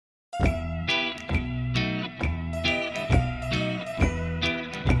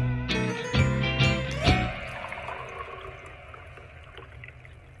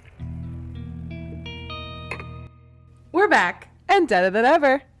back. And deader than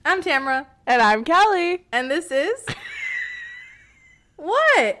ever. I'm Tamara. And I'm Kelly. And this is...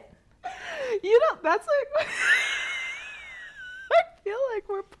 What? You know, that's like... I feel like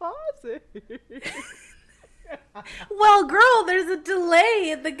we're pausing. Well, girl, there's a delay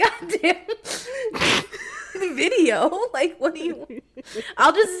in the goddamn video. Like, what do you...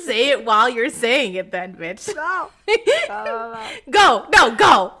 I'll just say it while you're saying it then, bitch. No. Go. No,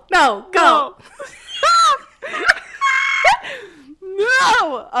 go. No, go.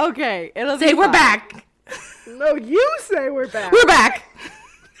 No. Okay. It'll Say we're back. No, you say we're back. We're back.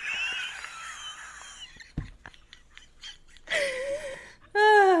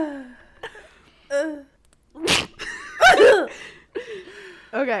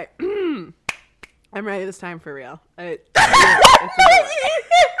 Okay. I'm ready this time for real.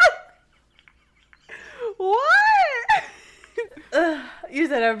 What? You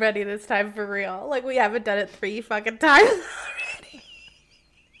said I'm ready this time for real. Like, we haven't done it 3 fucking times already.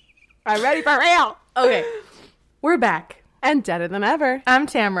 I'm ready for real. Okay. We're back. And deader than ever. I'm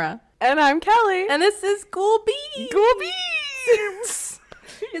Tamara. And I'm Kelly. And this is Cool Beans. Cool Beans.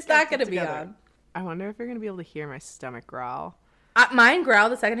 It's not going to be on. I wonder if you're going to be able to hear my stomach growl. Mine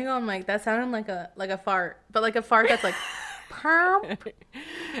growled a second ago. I'm like, that sounded like a fart. But like a fart that's like... Perp.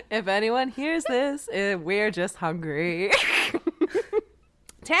 If anyone hears this, we're just hungry.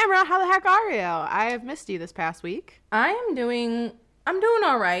 Tamara, how the heck are you? I have missed you this past week. I'm doing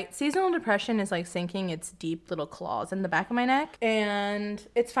all right. Seasonal depression is like sinking its deep little claws in the back of my neck. And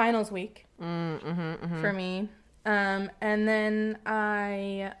it's finals week for me. And then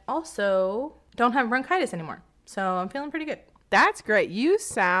I also don't have bronchitis anymore. So I'm feeling pretty good. That's great. You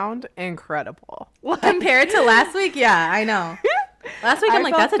sound incredible. Compared to last week? Yeah, I know. Last week I'm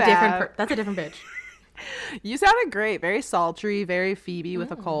like, that's a different bitch. You sounded great. Very sultry, very Phoebe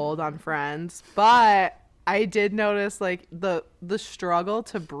with a cold on Friends. But I did notice like the struggle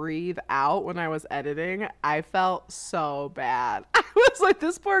to breathe out when I was editing. I felt so bad. I was like,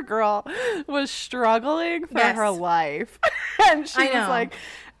 this poor girl was struggling for her life. And she was like,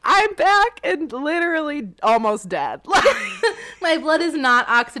 I'm back and literally almost dead. My blood is not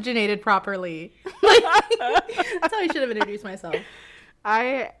oxygenated properly. That's how I should have introduced myself.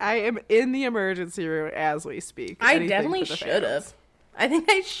 I am in the emergency room as we speak. I definitely should have. I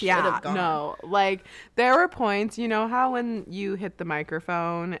think I should have gone. No, like there were points, you know how when you hit the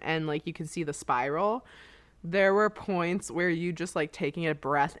microphone and like you can see the spiral? There were points where you just like taking a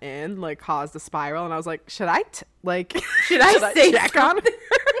breath in like caused a spiral, and I was like, should I say check on her?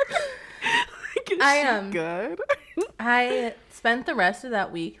 Like, is she good? I spent the rest of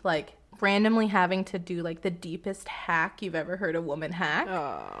that week like randomly having to do like the deepest hack you've ever heard a woman hack.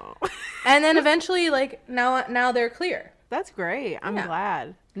 Oh. And then eventually like now they're clear. That's great. I'm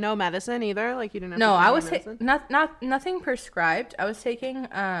glad. No medicine either. Like you didn't have No, to I was nothing prescribed. I was taking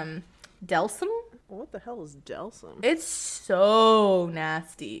Delsum. What the hell is Delsum? It's so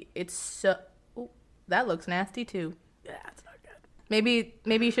nasty. Ooh, that looks nasty too. Yeah, it's not good. Maybe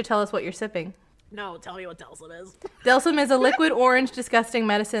you should tell us what you're sipping. No, tell me what Delsum is. Delsum is a liquid orange disgusting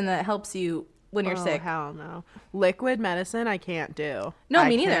medicine that helps you when you're sick. Hell no. Liquid medicine I can't do. No,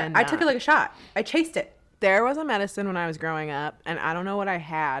 me neither. I took it like a shot. I chased it. There was a medicine when I was growing up, and I don't know what I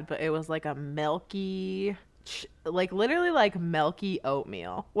had, but it was like a milky, like literally like milky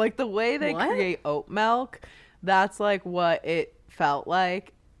oatmeal. Like the way they create oat milk, that's like what it felt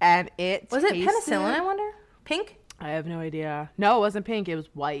like. And it was it penicillin, I wonder? Pink? I have no idea. No, it wasn't pink. It was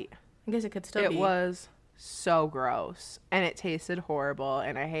white. I guess it could still be. It was so gross, and it tasted horrible,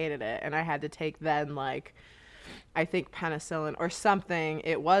 and I hated it. And I had to take then like, I think penicillin or something.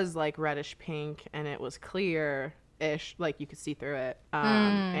 It was like reddish pink, and it was clear-ish, like you could see through it.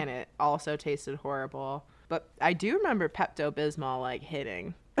 And it also tasted horrible. But I do remember Pepto-Bismol like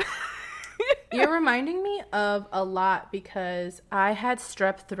hitting. You're reminding me of a lot because I had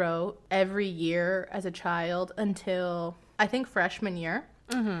strep throat every year as a child until I think freshman year.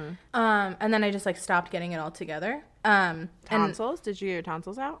 Mm-hmm. And then I just like stopped getting it altogether. Tonsils? Did you get your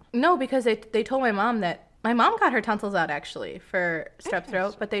tonsils out? No, because they told my mom that my mom got her tonsils out actually for strep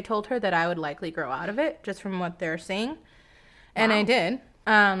throat, but they told her that I would likely grow out of it just from what they're saying. And I did.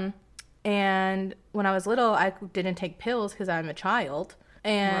 And when I was little, I didn't take pills because I'm a child.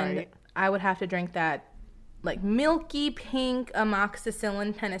 And I would have to drink that like milky pink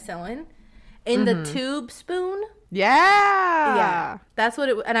amoxicillin penicillin in the tube spoon. Yeah. That's what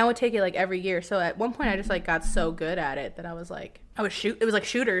and I would take it like every year. So at one point I just like got so good at it that I was like, it was like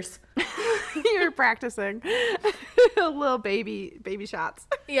shooters. You were practicing. Little baby shots.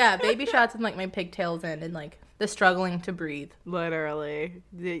 Yeah, baby shots and like my pigtails in and like the struggling to breathe. Literally.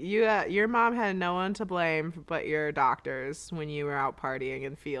 Your mom had no one to blame but your doctors when you were out partying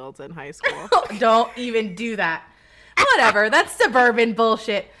in fields in high school. Don't even do that. Whatever. That's suburban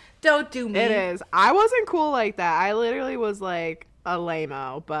bullshit. Don't do me. It is. I wasn't cool like that. I literally was like a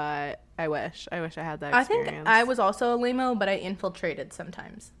lame-o, but I wish I had that experience. I think I was also a lame-o, but I infiltrated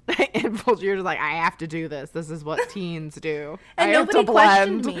sometimes. You're just like, I have to do this. This is what teens do. And I nobody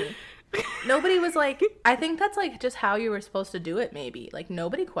questioned me. Nobody was like, I think that's like just how you were supposed to do it, maybe. Like,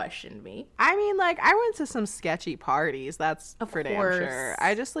 nobody questioned me. I mean, like, I went to some sketchy parties. That's for damn course. sure.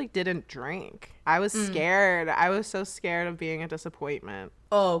 I just, like, didn't drink. I was scared. I was so scared of being a disappointment.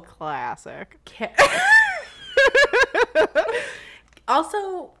 Oh. Classic.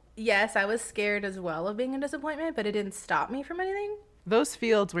 Also, yes, I was scared as well of being a disappointment, but it didn't stop me from anything. Those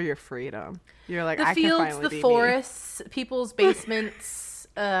fields were your freedom. You're like, the I fields, can finally the be forests, people's basements,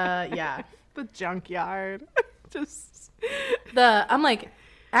 yeah. The junkyard. Just I'm like,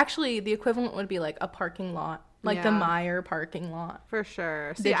 actually, the equivalent would be like a parking lot. Like the Yeah. Meyer parking lot. for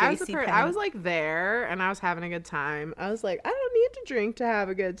sure. The See, I JCPenney. was like there and I was having a good time. I was like, I don't need to drink to have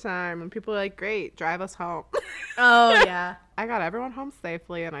a good time. And people were like, great, drive us home. Oh, yeah. I got everyone home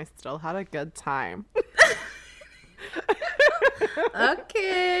safely and I still had a good time.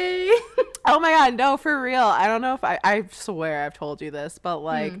 Okay. Oh my God, no, for real. I don't know if I swear I've told you this, but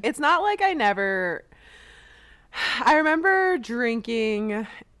like, it's not like I remember drinking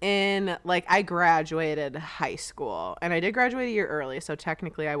in, like, I graduated high school and I did graduate a year early. So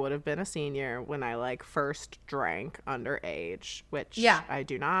technically I would have been a senior when I like first drank underage, which I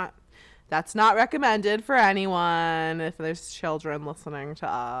do not. That's not recommended for anyone if there's children listening to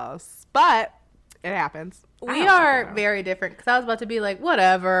us, but it happens. We are very different because I was about to be like,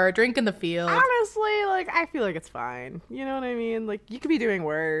 whatever, drink in the field. Honestly, like, I feel like it's fine. You know what I mean? Like, you could be doing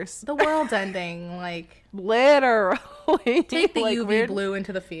worse. The world's ending. Like, literally. take the like, UV blue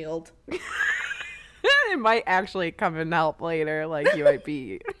into the field. It might actually come in help later. Like, you might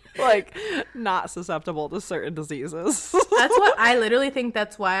be, like, not susceptible to certain diseases. That's what I literally think.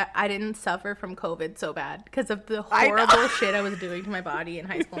 That's why I didn't suffer from COVID so bad, because of the horrible shit I was doing to my body in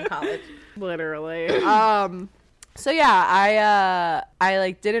high school and college. Literally. So yeah, I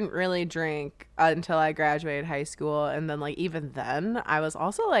like didn't really drink until I graduated high school, and then like even then I was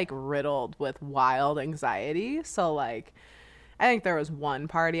also like riddled with wild anxiety. So like I think there was one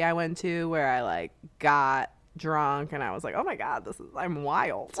party I went to where I like got drunk and I was like, oh my God, I'm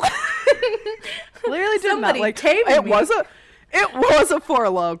wild. Literally did Somebody not like tamed it me. was a Four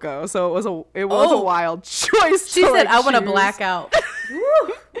Loko, so it was a wild choice. She said, I want to black out.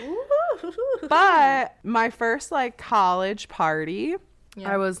 But my first like college party,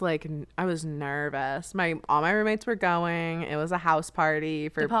 Yeah. I was nervous. All my roommates were going. It was a house party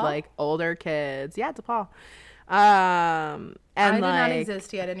for DePaul? like older kids. Yeah, DePaul. And I did like, not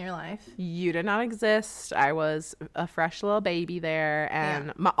exist yet in your life. you did not exist. I was a fresh little baby there,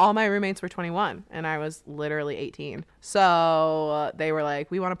 and all my roommates were 21, and I was literally 18. So they were like,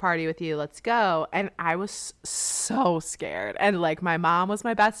 "We want to party with you. Let's go." And I was so scared. And like, my mom was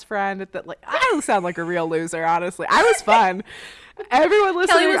my best friend. Like, I sound like a real loser, honestly. I was fun. Everyone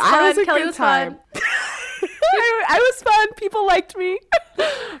listening, I was a good time. I was fun. People liked me.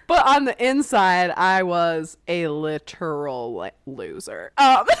 But on the inside, I was a literal loser.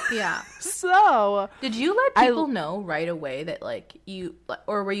 Yeah. So Did you let people know right away that like you,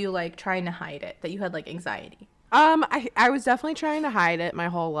 or were you like trying to hide it, that you had like anxiety? I was definitely trying to hide it my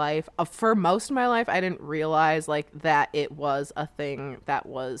whole life. For most of my life, I didn't realize like that it was a thing that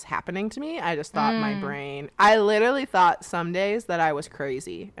was happening to me. I just thought I literally thought some days that I was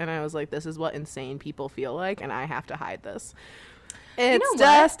crazy, and I was like, this is what insane people feel like, and I have to hide this. It's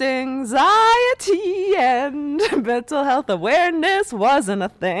just anxiety, and mental health awareness wasn't a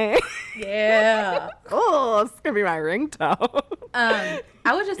thing. Yeah. Oh, it's gonna be my ringtone. I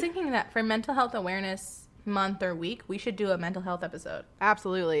was just thinking that for Mental Health Awareness Month or week, we should do a mental health episode.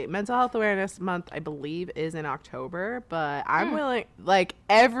 Absolutely. Mental Health Awareness Month, I believe, is in October, but I'm willing, like,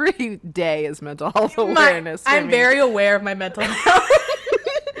 every day is Mental Health Awareness. I'm very aware of my mental health.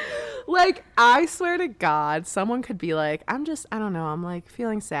 Like, I swear to God, someone could be like, I don't know, I'm like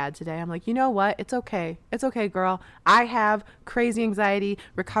feeling sad today. I'm like, you know what? It's okay. It's okay, girl. I have crazy anxiety,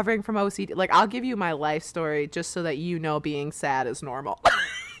 recovering from OCD. Like, I'll give you my life story just so that you know being sad is normal.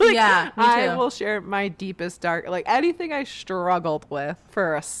 Like, yeah, me too. I will share my deepest dark, like anything I struggled with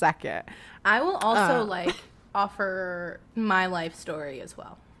for a second. I will also like offer my life story as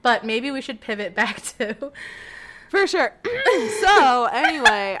well. But maybe we should pivot back to... For sure. So,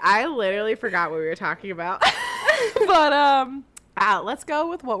 anyway, I literally forgot what we were talking about. But, Let's go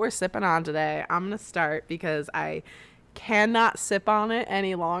with what we're sipping on today. I'm going to start because I cannot sip on it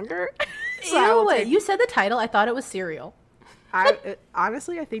any longer. So you said the title. I thought it was cereal.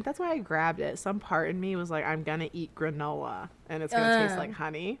 Honestly, I think that's why I grabbed it. Some part in me was like, I'm going to eat granola and it's going to taste like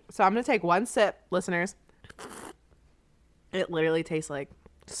honey. So I'm going to take one sip, listeners. It literally tastes like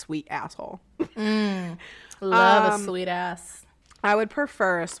sweet asshole. Love a sweet ass. I would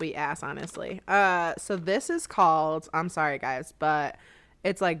prefer a sweet ass, honestly. So this is called, I'm sorry guys, but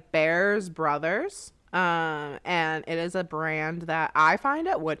it's like Bear's Brothers. And it is a brand that I find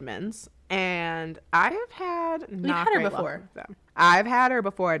at Woodman's. And I have had We've had her before. I've had her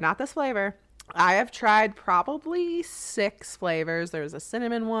before, not this flavor. I have tried probably 6 flavors. There was a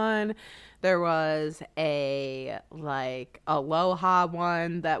cinnamon one. There was a like aloha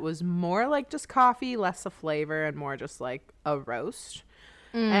one that was more like just coffee, less a flavor, and more just like a roast.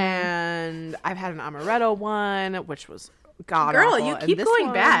 And I've had an amaretto one, which was god Girl, awful. you keep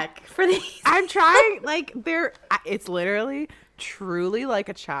going back for these. I'm trying. Like it's literally truly like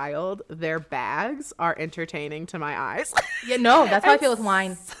a child. Their bags are entertaining to my eyes. Yeah, no, that's how I feel with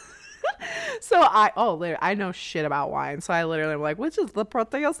wine. So I know shit about wine. So I literally am like, which is the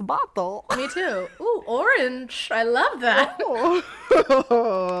prettiest bottle? Me too. Ooh, orange. I love that.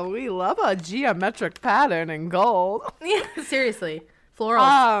 Oh, we love a geometric pattern in gold. Yeah, seriously.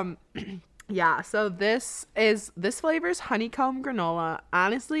 Floral. Yeah, so this flavor's honeycomb granola.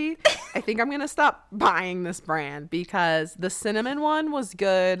 Honestly, I think I'm going to stop buying this brand because the cinnamon one was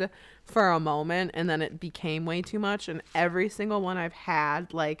good for a moment and then it became way too much. And every single one I've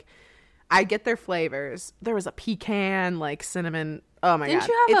had, like, I get their flavors. There was a pecan, like cinnamon. Oh my God. Didn't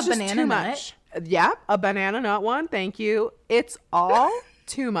you have it's a just banana too nut? much. Yeah, a banana nut one. Thank you. It's all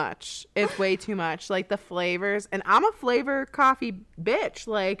too much. It's way too much. Like the flavors, and I'm a flavor coffee bitch.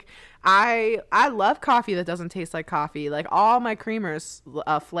 Like I love coffee that doesn't taste like coffee. Like all my creamers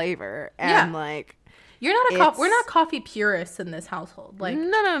flavor, and like you're not we're not coffee purists in this household. Like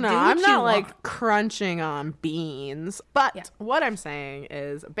no. I'm not like crunching on beans. But what I'm saying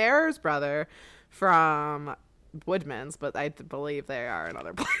is Bear's Brother from Woodman's, but I believe they are in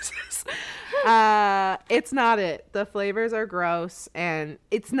other places. It's not it. The flavors are gross, and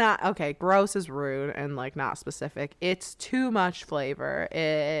it's not okay. Gross is rude and like not specific. It's too much flavor.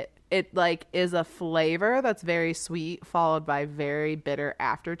 It like is a flavor that's very sweet followed by very bitter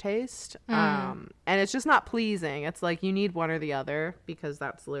aftertaste. And it's just not pleasing. It's like you need one or the other because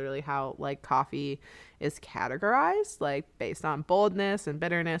that's literally how like coffee is categorized, like based on boldness and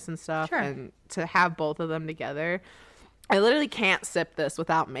bitterness and stuff. Sure. And to have both of them together, I literally can't sip this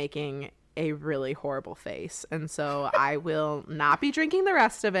without making a really horrible face. And so I will not be drinking the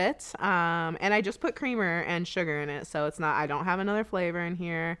rest of it. And I just put creamer and sugar in it. So it's not, I don't have another flavor in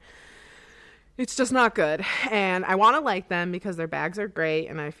here. It's just not good. And I want to like them because their bags are great.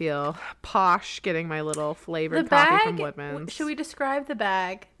 And I feel posh getting my little flavored coffee from Woodman's. Should we describe the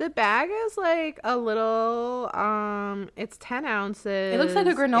bag? The bag is like a little, it's 10 ounces. It looks like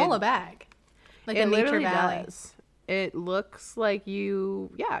a granola bag. Like a Nature Valley. Does. It looks like you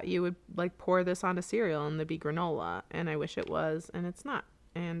would like pour this onto cereal and there'd be granola. And I wish it was, and it's not.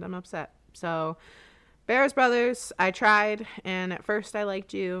 And I'm upset. So Bear's Brothers, I tried. And at first I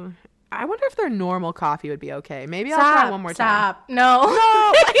liked you. I wonder if their normal coffee would be okay. Maybe I'll try one more time. No.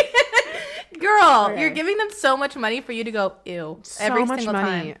 Girl, okay. You're giving them so much money for you to go, ew, every single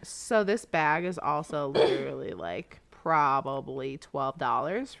time. So this bag is also literally like probably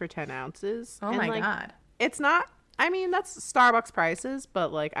 $12 for 10 ounces. Oh my God. It's not, I mean, that's Starbucks prices,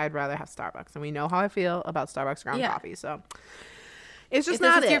 but like I'd rather have Starbucks. And we know how I feel about Starbucks ground coffee. So it's just not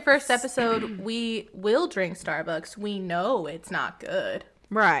it. If this is your first episode, we will drink Starbucks. We know it's not good.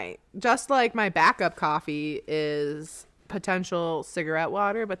 Right. Just like my backup coffee is potential cigarette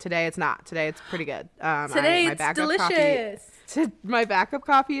water, but today it's not. Today it's pretty good. Today it's delicious. My backup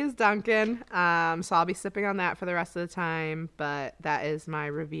coffee is Dunkin', so I'll be sipping on that for the rest of the time, but that is my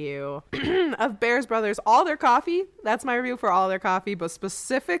review of Bear's Brothers. All their coffee, that's my review for all their coffee, but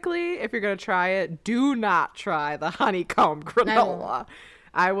specifically, if you're going to try it, do not try the honeycomb granola.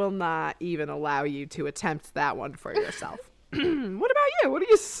 I will not even allow you to attempt that one for yourself. What about you? What are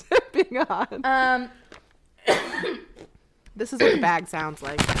you sipping on? This is what the bag sounds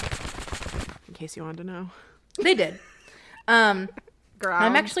like, in case you wanted to know. They did. I'm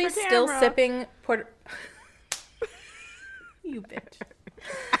actually still sipping You bitch.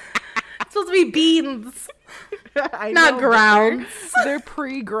 It's supposed to be beans. Not grounds. They're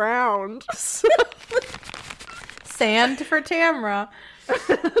pre-ground. Sand for Tamra.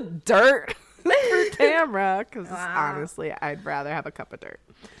 Dirt for Tamra. Because honestly, I'd rather have a cup of dirt.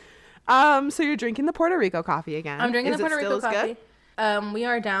 So you're drinking the Puerto Rico coffee again. I'm drinking Is the Puerto it still Rico as coffee. good? We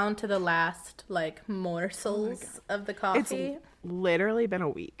are down to the last like morsels of the coffee. It's literally been a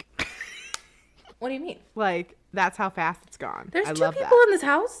week. What do you mean? Like, that's how fast it's gone. There's I two love people that. in this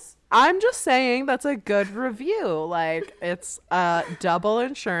house. I'm just saying that's a good review. Like, it's double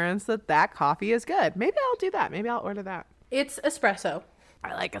insurance that coffee is good. Maybe I'll do that. Maybe I'll order that. It's espresso.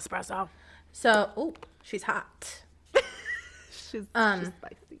 I like espresso. So, she's hot. She's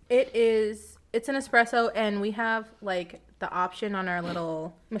spicy. It's an espresso, and we have like the option on our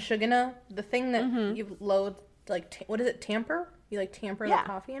little mashugana, the thing that you load, like, what is it, tamper? You like tamper the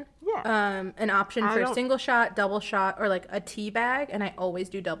coffee in? Yeah. An option for a single shot, double shot, or like a tea bag, and I always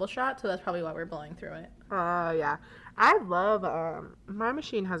do double shot, so that's probably why we're blowing through it. Yeah. I love, my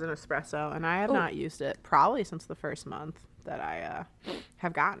machine has an espresso, and I have not used it probably since the first month that I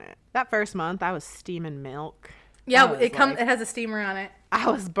have gotten it. That first month, I was steaming milk. Yeah, it has a steamer on it. I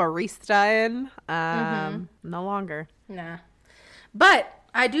was barista-ing. No longer. Nah. But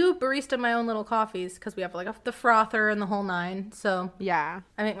I do barista my own little coffees because we have like the frother and the whole nine. So yeah,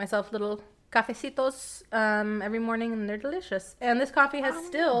 I make myself little cafecitos every morning, and they're delicious. And this coffee has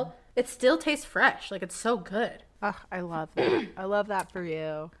it still tastes fresh. Like, it's so good. Oh, I love that. I love that for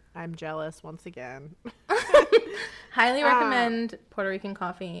you. I'm jealous once again. Highly recommend Puerto Rican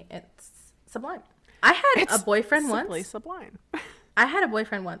coffee. It's sublime. I had a boyfriend once. Simply sublime. I had a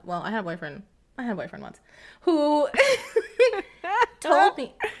boyfriend once. Well, I had a boyfriend once who told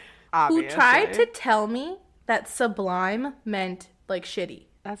me, Obviously. who tried to tell me that sublime meant like shitty.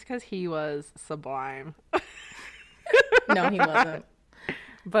 That's because he was sublime. No, he wasn't.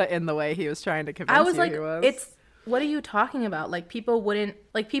 But in the way he was trying to convince you he was. What are you talking about? Like, people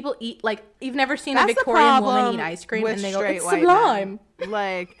eat, like, you've never seen That's a Victorian woman eat ice cream and they go, it's sublime.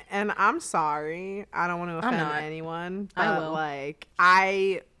 Like, and I'm sorry, I don't want to offend anyone, but I will. Like,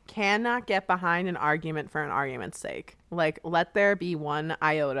 I cannot get behind an argument for an argument's sake. Like, let there be one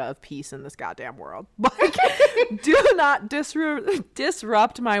iota of peace in this goddamn world. Like, do not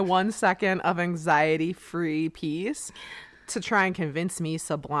disrupt my 1 second of anxiety-free peace to try and convince me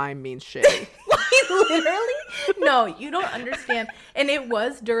sublime means shitty. Literally? No, you don't understand. And it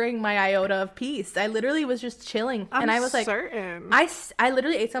was during my iota of peace. I literally was just chilling. And I was like, certain. I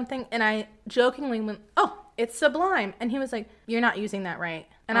literally ate something and I jokingly went, oh, it's sublime. And he was like, you're not using that right.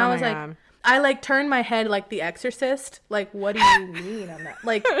 And I was like, God. I like turned my head like The Exorcist. Like, what do you mean on that?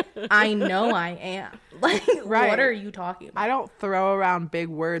 Like, I know I am. Like, Right. What are you talking about? I don't throw around big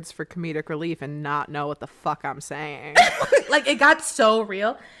words for comedic relief and not know what the fuck I'm saying. Like, it got so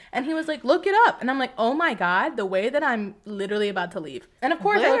real. And he was like, look it up. And I'm like, oh my God, the way that I'm literally about to leave. And of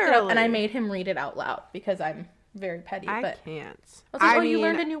course I looked it up and I made him read it out loud because I'm very petty. I can't. I was like, you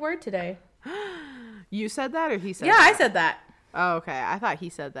learned a new word today. You said that or he said that? that? I said that. Oh, okay. I thought he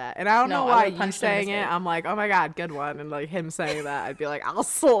said that. And I don't know why you saying it. I'm like, oh my God, good one. And like him saying that, I'd be like, I'll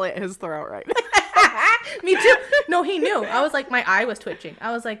slit his throat right now. Me too. No, he knew. I was like, my eye was twitching.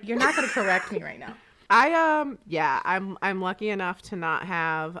 I was like, you're not going to correct me right now. I'm lucky enough to not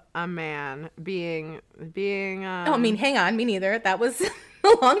have a man being Oh, I mean, hang on, me neither. That was a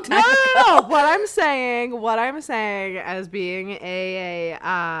long time ago. No. What I'm saying as being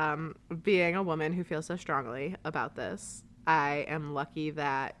being a woman who feels so strongly about this, I am lucky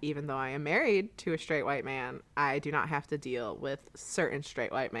that even though I am married to a straight white man, I do not have to deal with certain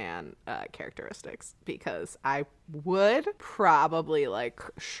straight white man characteristics, because I would probably like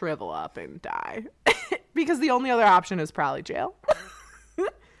shrivel up and die because the only other option is probably jail.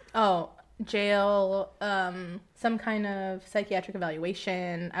 Oh, jail, some kind of psychiatric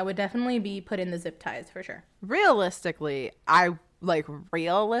evaluation. I would definitely be put in the zip ties for sure. Realistically, I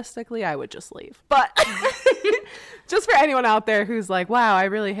would just leave. But just for anyone out there who's like, wow, I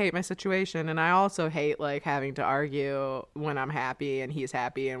really hate my situation, and I also hate like having to argue when I'm happy and he's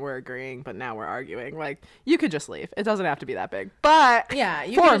happy and we're agreeing, but now we're arguing. Like, you could just leave. It doesn't have to be that big. But yeah,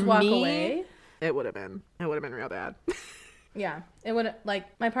 you could just walk away. It would have been real bad. Yeah, it would, like,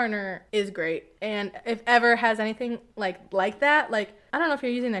 my partner is great, and if ever has anything like that, like, I don't know if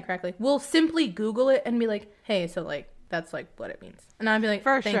you're using that correctly, we'll simply Google it and be like, hey, so like that's like what it means, and I'd be like,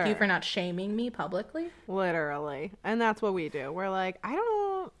 thank you for not shaming me publicly. Literally. And that's what we do. We're like, I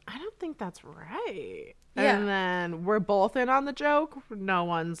don't think that's right. Yeah. And then we're both in on the joke. No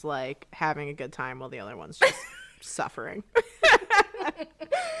one's like having a good time while the other one's just suffering.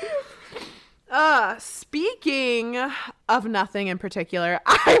 Speaking of nothing in particular,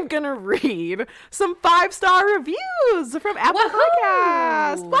 I'm gonna read some 5-star reviews from Apple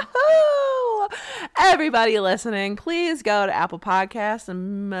Podcasts. Woohoo! everybody listening, please go to Apple Podcasts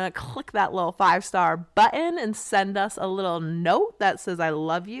and click that little 5-star button and send us a little note that says I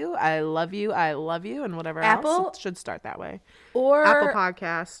love you, I love you, I love you, and whatever else. It should start that way. Or Apple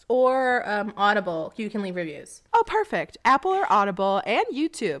Podcast. Or Audible. You can leave reviews. Oh, perfect. Apple or Audible and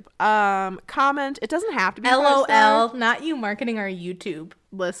YouTube. Comment. It doesn't have to be LOL, not you marketing our YouTube.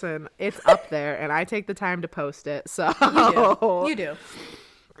 Listen, it's up there and I take the time to post it. So You do.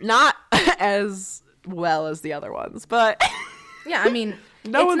 Not as well as the other ones, but yeah, I mean,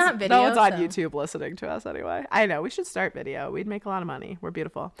 it's not video. No one's on YouTube listening to us anyway. I know, we should start video. We'd make a lot of money. We're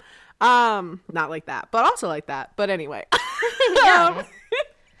beautiful. Not like that, but also like that. But anyway. Yeah.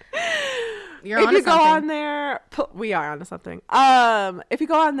 You're if onto you go something. on there, we are onto something. If you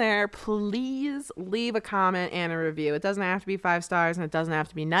go on there, please leave a comment and a review. It doesn't have to be 5 stars and it doesn't have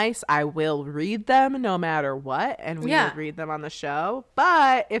to be nice. I will read them no matter what, and we will read them on the show.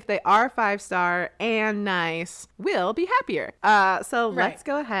 But if they are 5-star and nice, we'll be happier. So let's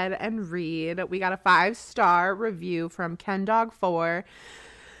go ahead and read. We got a 5-star review from KenDog4.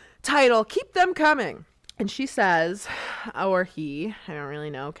 Title, Keep Them Coming. And she says, or he, I don't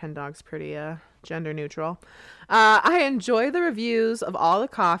really know, Ken Dog's pretty gender neutral. I enjoy the reviews of all the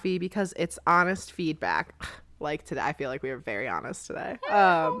coffee because it's honest feedback. Like today, I feel like we were very honest today.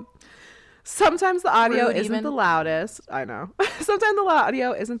 Sometimes the audio isn't the loudest. I know. Sometimes the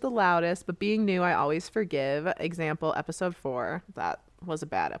audio isn't the loudest, but being new, I always forgive. Example, episode 4. That was a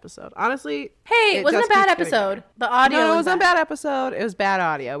bad episode. Honestly. Hey, it wasn't a bad episode. The audio No, it wasn't a bad episode. It was bad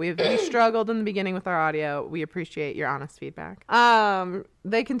audio. We struggled in the beginning with our audio. We appreciate your honest feedback.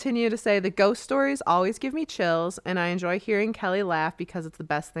 They continue to say, the ghost stories always give me chills, and I enjoy hearing Kelly laugh because it's the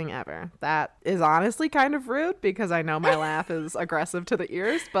best thing ever. That is honestly kind of rude because I know my laugh is aggressive to the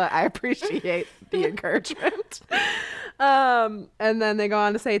ears, but I appreciate the encouragement. And then they go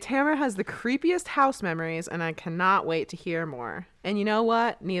on to say, Tamara has the creepiest house memories, and I cannot wait to hear more. And you know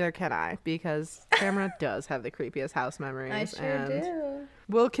what? Neither can I, because Tamara does have the creepiest house memories. I sure do.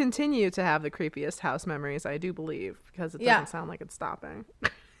 We'll continue to have the creepiest house memories, I do believe, because it doesn't sound like it's stopping.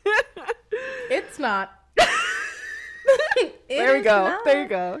 It's not. There we go. Not. There you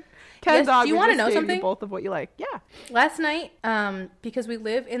go. Ken Dog, do you want to know something? Both of what you like. Yeah. Last night, because we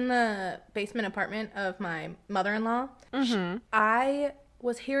live in the basement apartment of my mother-in-law, I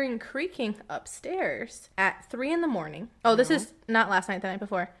was hearing creaking upstairs at 3 a.m. Oh, this is not last night, the night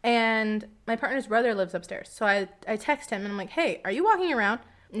before. And my partner's brother lives upstairs. So I text him and I'm like, hey, are you walking around?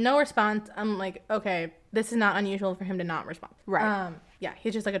 No response. I'm like, okay, this is not unusual for him to not respond. Right. Yeah,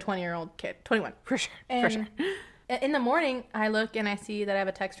 he's just like a 20-year-old kid. 21. For sure. And for sure. In the morning, I look and I see that I have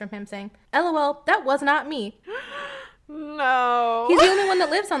a text from him saying, LOL, that was not me. No. He's the only one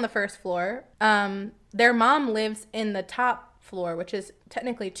that lives on the first floor. Their mom lives in the top floor, which is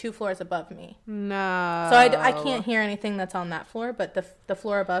technically 2 floors above me. No. So I can't hear anything that's on that floor, but the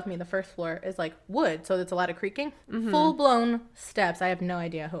floor above me, the first floor, is like wood, so it's a lot of creaking. Full-blown steps. I have no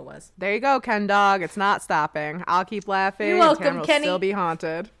idea who it was. There you go, Ken Dog. It's not stopping. I'll keep laughing. You're welcome, Tamara will Kenny. still be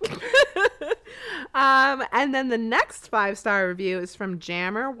haunted. And then the next 5-star review is from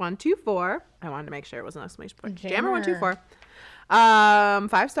Jammer124. I wanted to make sure it was an exclamation point. Jammer124.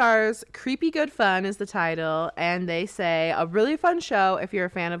 5 stars. Creepy Good Fun is the title, and they say a really fun show if you're a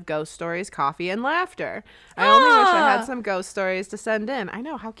fan of ghost stories, coffee, and laughter. I only wish I had some ghost stories to send in. I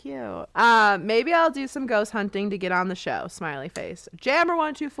know, how cute. Maybe I'll do some ghost hunting to get on the show. Smiley face.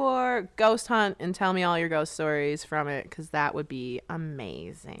 Jammer124, ghost hunt and tell me all your ghost stories from it, because that would be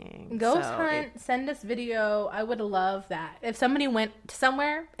amazing. Ghost hunt, send us video. I would love that. If somebody went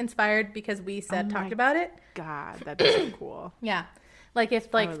somewhere inspired because we talked about it. God, that'd be so cool. Yeah. Like if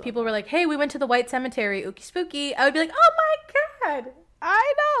people were like, hey, we went to the white cemetery, ookie spooky, I would be like, oh my God.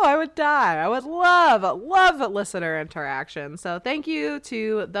 I know, I would die. I would love listener interaction. So thank you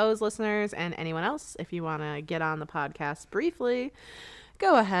to those listeners and anyone else. If you want to get on the podcast briefly,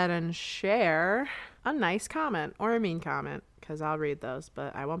 go ahead and share a nice comment or a mean comment, because I'll read those,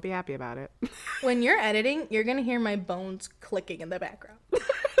 but I won't be happy about it. When you're editing, you're going to hear my bones clicking in the background.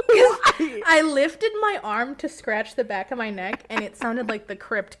 I lifted my arm to scratch the back of my neck, and it sounded like the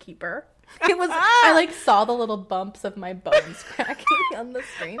Crypt Keeper. It was. I saw the little bumps of my bones cracking on the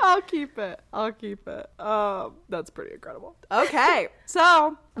screen. I'll keep it. That's pretty incredible. Okay,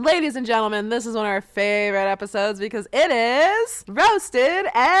 so ladies and gentlemen, this is one of our favorite episodes because it is Roasted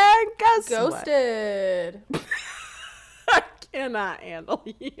and Ghosted. I cannot handle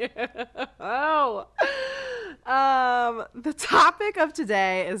you. The topic of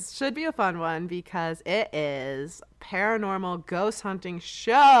today should be a fun one because it is paranormal ghost hunting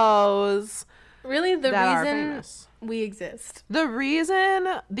shows Really, the that are reason famous. we exist.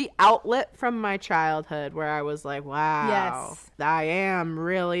 The outlet from my childhood where I was like, wow, Yes. I am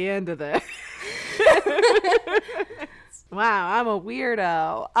really into this. Wow, I'm a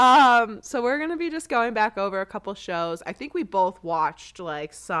weirdo. So we're gonna be just going back over a couple shows. I think we both watched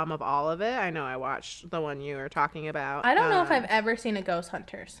like some of all of it. I know I watched the one you were talking about. I don't know if I've ever seen a Ghost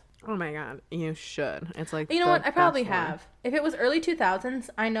Hunters. Oh my god, you should. It's like, you know what? I probably best one. have. If it was early 2000s,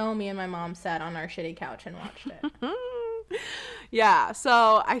 I know me and my mom sat on our shitty couch and watched it. Yeah,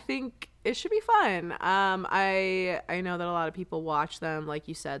 so I think it should be fun. I know that a lot of people watch them, like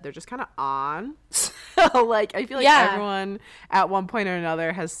you said, they're just kind of on. So like I feel like everyone at one point or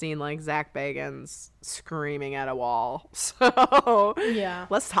another has seen like Zach Bagans screaming at a wall. So yeah,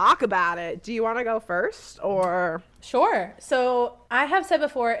 let's talk about it. Do you want to go first or? Sure. So I have said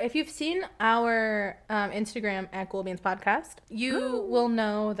before, if you've seen our Instagram at Ghoul Beans Podcast, you will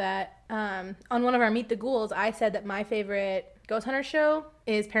know that on one of our Meet the Ghouls, I said that my favorite Ghost Hunter show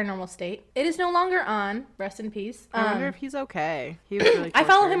is Paranormal State. It is no longer on. Rest in peace. I wonder if he's okay. He was really I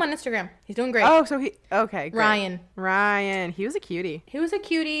follow him on Instagram. He's doing great. Oh, so okay, great. Ryan. He was a cutie. He was a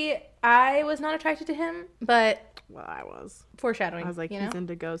cutie. I was not attracted to him, but well, I was. Foreshadowing. I was like, you he's know?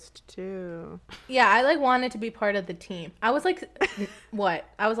 into Ghost too. Yeah, I like wanted to be part of the team. I was like, what?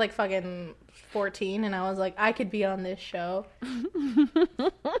 I was like fucking 14, and I was like, I could be on this show.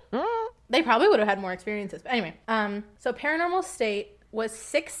 They probably would have had more experiences. But anyway, so Paranormal State was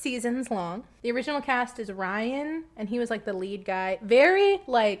 6 seasons long. The original cast is Ryan, and he was like the lead guy. Very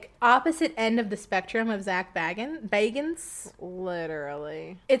like opposite end of the spectrum of Zach Bagans.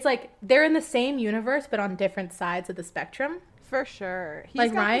 Literally. It's like they're in the same universe, but on different sides of the spectrum. For sure.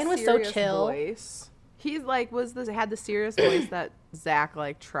 Like Ryan was so chill. Voice. He's like had the serious voice that Zach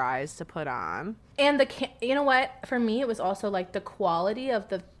like tries to put on. And you know what? For me, it was also like the quality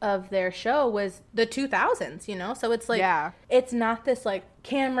of their show was the 2000s, you know? So it's like, it's not this like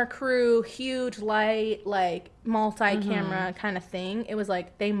camera crew, huge light, like multi-camera kind of thing. It was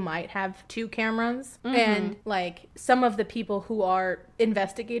like they might have 2 cameras and like some of the people who are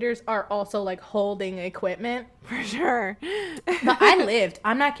investigators are also like holding equipment. For sure. But I lived.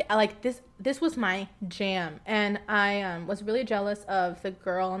 I'm not like this was my jam. And I was really jealous of the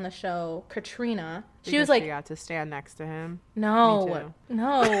girl on the show, Katrina. She was like, she got to stand next to him. No,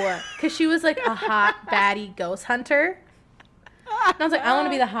 because she was like a hot baddie ghost hunter. And I was like, I want to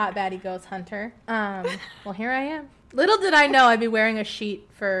be the hot baddie ghost hunter. Well, here I am. Little did I know I'd be wearing a sheet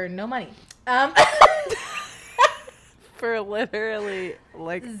for no money. For literally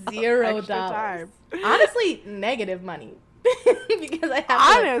like $0. Honestly, negative money because I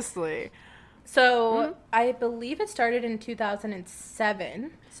have honestly. So I believe it started in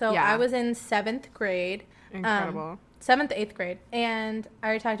 2007. So I was in 7th grade. Incredible. 7th, 8th grade. And I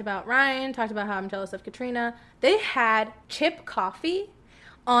already talked about Ryan, talked about how I'm jealous of Katrina. They had Chip Coffee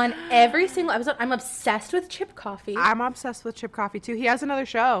on every single episode. I'm obsessed with Chip Coffee. I'm obsessed with Chip Coffee too. He has another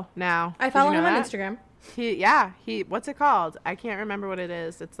show now. I follow him on Instagram. He what's it called? I can't remember what it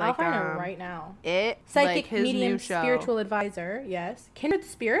is. It's like I'll find it right now. Psychic like his medium new show. Spiritual advisor. Yes. Kindred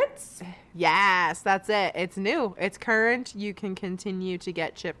Spirits. Yes, that's it. It's new. It's current. You can continue to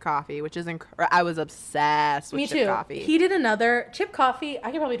get Chip Coffee, which is I was obsessed with Chip Coffee. He did another Chip Coffee.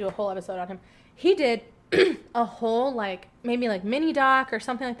 I could probably do a whole episode on him. He did a whole like maybe like mini doc or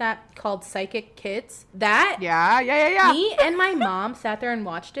something like that called Psychic Kids. That yeah. Me and my mom sat there and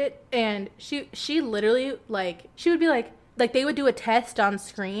watched it, and she literally like she would be like they would do a test on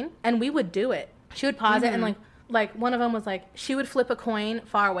screen and we would do it. She would pause it and like one of them was like she would flip a coin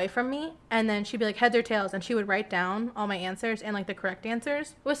far away from me and then she'd be like heads or tails and she would write down all my answers and like the correct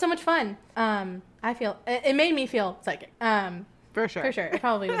answers. It was so much fun. I feel it made me feel psychic. For sure. It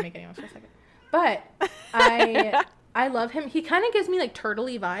probably would make anyone feel psychic. But I love him. He kind of gives me like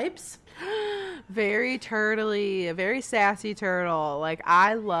turtley vibes. Very turtly, a very sassy turtle. Like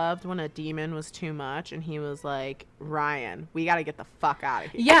I loved when a demon was too much and he was like, Ryan, we got to get the fuck out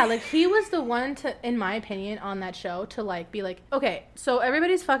of here. Yeah, like he was the one to, in my opinion, on that show to like be like, okay, so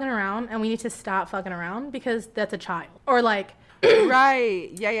everybody's fucking around and we need to stop fucking around because that's a child. Or like, right.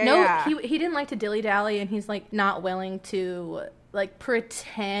 Yeah. He didn't like to dilly-dally and he's like not willing to like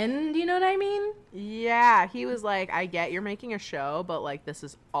pretend, you know what I mean? Yeah, he was like, I get you're making a show, but like this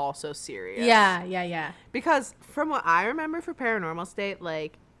is also serious. Yeah. Because from what I remember for Paranormal State,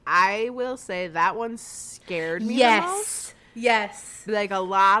 like I will say that one scared me the most. Yes. Like a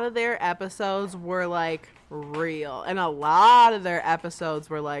lot of their episodes were like real, and a lot of their episodes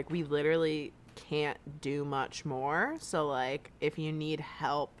were like, we literally can't do much more. So like if you need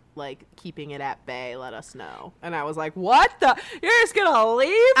help like keeping it at bay, let us know. And I was like, what the? You're just gonna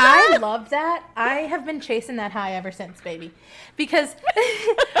leave I love that. I have been chasing that high ever since, baby. Because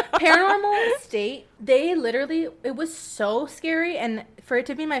Paranormal State, they literally, it was so scary. And for it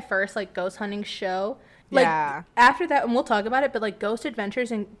to be my first, like, ghost hunting show, like, after that, and we'll talk about it, but, like, Ghost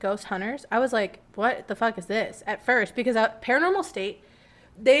Adventures and Ghost Hunters, I was like, what the fuck is this? At first, because Paranormal State,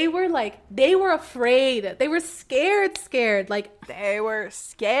 they were afraid. They were scared. Like, they were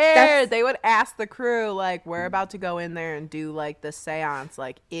scared. They would ask the crew, like, we're about to go in there and do, like, the seance.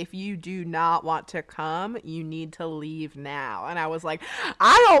 Like, if you do not want to come, you need to leave now. And I was like,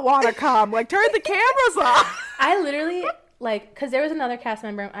 I don't want to come. Like, turn the cameras off. I literally, like, because there was another cast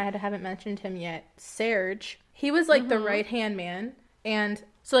member, I haven't mentioned him yet, Serge. He was, like, the right-hand man. And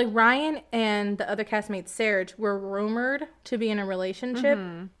so, like, Ryan and the other castmate, Serge, were rumored to be in a relationship.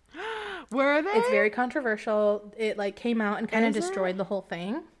 Were they? It's very controversial. It, like, came out and kind of destroyed the whole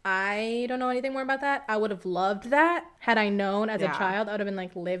thing. I don't know anything more about that. I would have loved that. Had I known as a child, I would have been,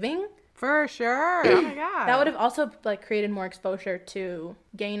 like, living. For sure. Oh, my God. That would have also, like, created more exposure to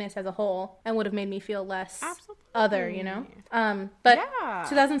gayness as a whole and would have made me feel less other, you know? But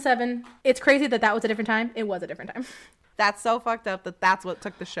 2007, it's crazy that was a different time. It was a different time. That's so fucked up that's what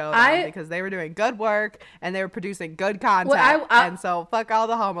took the show down, because they were doing good work and they were producing good content. And so fuck all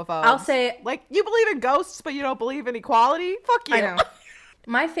the homophobes. I'll say, like, you believe in ghosts but you don't believe in equality? Fuck you. I know.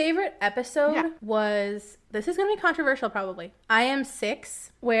 My favorite episode was, this is gonna be controversial probably, I Am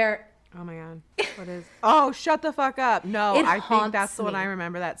 6, where oh my God. What is? Oh, shut the fuck up. No, I think that's the one I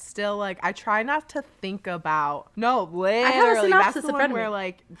remember. That's still, like, I try not to think about. No, literally. That's the one where,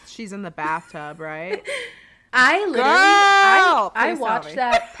 like, she's in the bathtub, right? I literally, I watched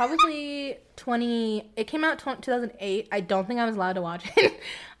that probably it came out 2008. I don't think I was allowed to watch it.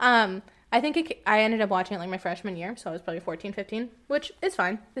 I think I ended up watching it like my freshman year, so I was probably 14, 15, which is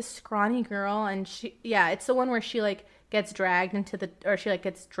fine. This scrawny girl, and it's the one where she, like, gets dragged she, like,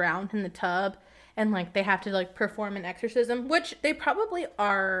 gets drowned in the tub, and, like, they have to, like, perform an exorcism, which they probably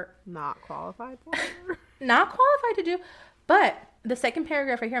are not qualified for. Not qualified to do, but the second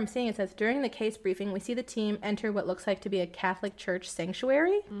paragraph right here I'm seeing, it says, during the case briefing, we see the team enter what looks like to be a Catholic church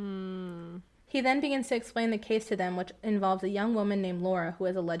sanctuary. He then begins to explain the case to them, which involves a young woman named Laura who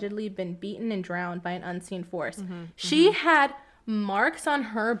has allegedly been beaten and drowned by an unseen force. She had marks on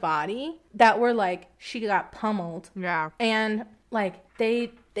her body that were like, she got pummeled. Yeah. And, like,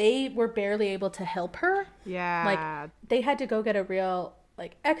 they were barely able to help her. Yeah. Like, they had to go get a real,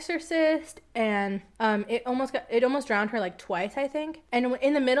 like, exorcist, and it almost drowned her, like, twice, I think. And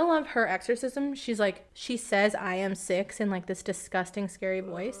in the middle of her exorcism, she says I am 6 in, like, this disgusting scary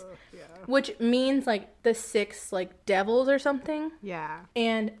voice, which means, like, the 6, like, devils or something. Yeah.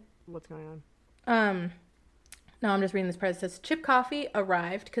 And what's going on? No, I'm just reading this part. It says Chip Coffey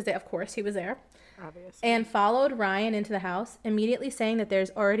arrived because of course he was there. Obviously. And followed Ryan into the house, immediately saying that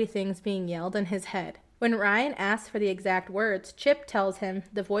there's already things being yelled in his head. When Ryan asks for the exact words, Chip tells him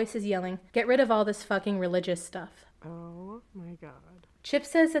the voice is yelling, "Get rid of all this fucking religious stuff." Oh my God. Chip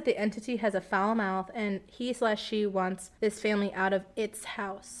says that the entity has a foul mouth and he/she wants this family out of its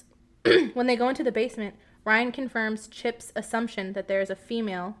house. When they go into the basement, Ryan confirms Chip's assumption that there is a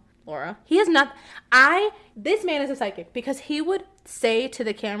female, Laura. He is not. This man is a psychic, because he would say to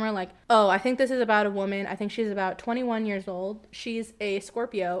the camera, like, oh, I think this is about a woman. I think she's about 21 years old. She's a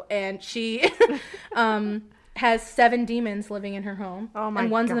Scorpio, and she has 7 demons living in her home. Oh my God.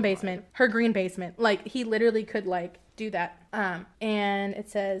 And one's in the basement, her green basement. Like, he literally could, like, do that. And it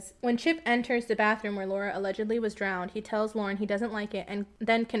says, when Chip enters the bathroom where Laura allegedly was drowned, he tells Lauren he doesn't like it, and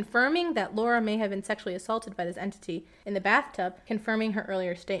then confirming that Laura may have been sexually assaulted by this entity in the bathtub, confirming her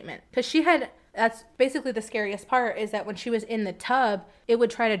earlier statement. Because that's basically the scariest part, is that when she was in the tub, it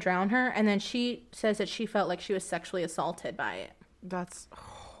would try to drown her, and then she says that she felt like she was sexually assaulted by it. That's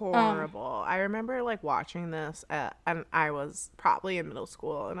horrible. I remember, like, watching this, and I was probably in middle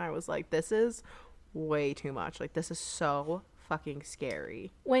school, and I was like, this is way too much. Like, this is so fucking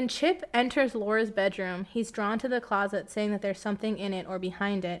scary. When Chip enters Laura's bedroom, he's drawn to the closet, saying that there's something in it or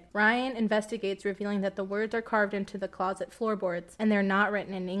behind it. Ryan investigates, revealing that the words are carved into the closet floorboards, and they're not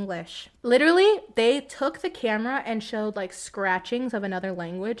written in English. Literally, they took the camera and showed, like, scratchings of another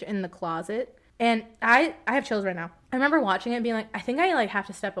language in the closet. And I have chills right now. I remember watching it and being like, I think I, like, have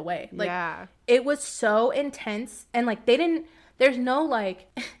to step away. Like, yeah. It was so intense. And, like, there's no,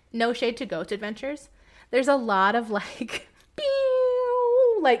 like, no shade to Ghost Adventures. There's a lot of, like,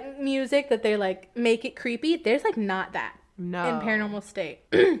 pew, like, music that they, like, make it creepy. There's, like, not that in Paranormal State.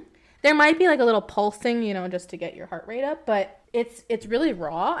 There might be like a little pulsing, just to get your heart rate up, but it's really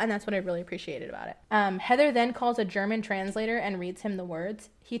raw, and that's what I really appreciated about it. Heather then calls a German translator and reads him the words.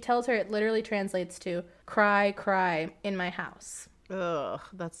 He tells her it literally translates to cry, cry in my house. Ugh,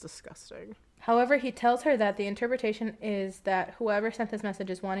 that's disgusting. However, he tells her that the interpretation is that whoever sent this message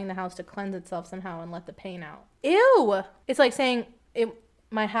is wanting the house to cleanse itself somehow and let the pain out. Ew! It's like saying,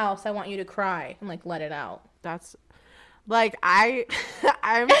 my house, I want you to cry and like let it out. That's like,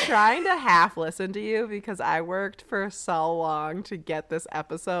 I'm trying to half listen to you because I worked for so long to get this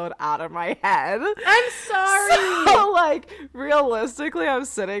episode out of my head. I'm sorry. So like, realistically, I'm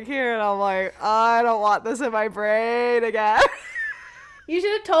sitting here and I'm like, oh, I don't want this in my brain again. You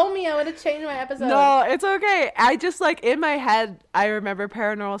should have told me. I would have changed my episode. No, it's okay. I just, like, in my head, I remember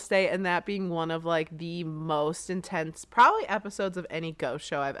Paranormal State and that being one of, like, the most intense, probably episodes of any ghost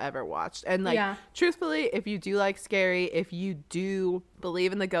show I've ever watched. And, like, truthfully, if you do like scary, if you do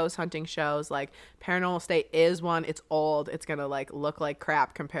believe in the ghost hunting shows, like, Paranormal State is one. It's old. It's gonna, like, look like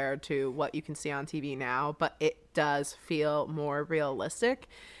crap compared to what you can see on TV now. But it does feel more realistic.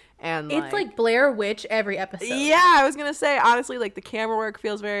 And it's like Blair Witch every episode. Yeah, I was gonna say, honestly, like, the camera work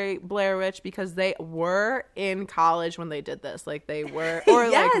feels very Blair Witch because they were in college when they did this. Like, they were, or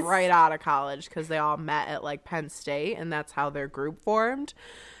yes, like right out of college, because they all met at like Penn State, and that's how their group formed.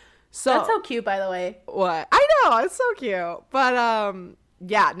 So that's so cute, by the way. What? I know, it's so cute. But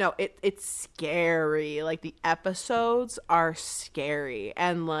yeah, no, it's scary. Like, the episodes are scary,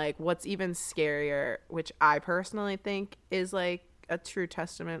 and like what's even scarier, which I personally think is like a true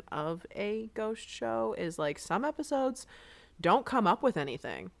testament of a ghost show, is like some episodes don't come up with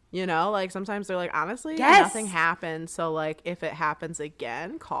anything, like sometimes they're like, honestly, nothing happened, so like if it happens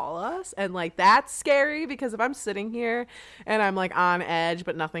again, call us. And like that's scary, because if I'm sitting here and I'm like on edge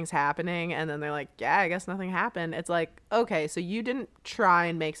but nothing's happening, and then they're like, yeah, I guess nothing happened, it's like, okay, so you didn't try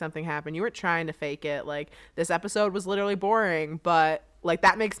and make something happen, you weren't trying to fake it. Like, this episode was literally boring, but like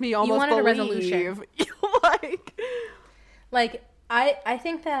that makes me almost believe a resolution. like I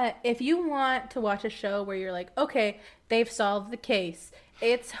think that if you want to watch a show where you're like, okay, they've solved the case,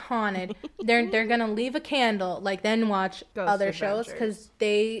 it's haunted, they're gonna leave a candle, like, then watch Ghost other Adventures. Shows,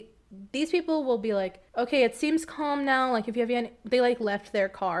 because these people will be like, okay, it seems calm now, like, if you have any, they like left their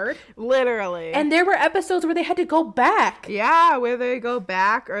card, literally, and there were episodes where they had to go back, where they go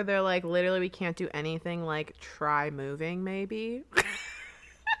back, or they're like, literally, we can't do anything, like, try moving maybe.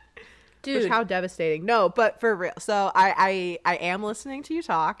 Dude. Which, how devastating. No, but for real. So I am listening to you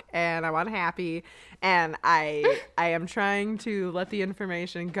talk, and I'm unhappy, and I am trying to let the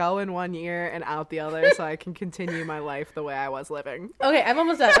information go in one ear and out the other so I can continue my life the way I was living. Okay, I'm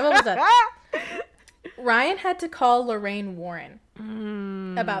almost done. Ryan had to call Lorraine Warren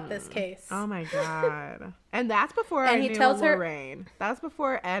about this case. Oh my God. And that's before I knew Lorraine. That's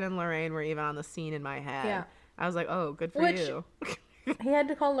before Ed and Lorraine were even on the scene in my head. Yeah. I was like, oh, good for you. He had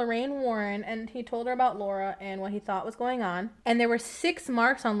to call Lorraine Warren, and he told her about Laura and what he thought was going on. And there were 6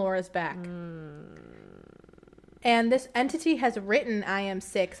 marks on Laura's back. And this entity has written I am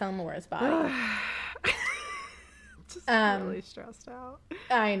 6 on Laura's body. Just really stressed out.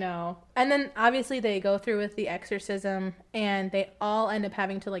 I know. And then obviously they go through with the exorcism, and they all end up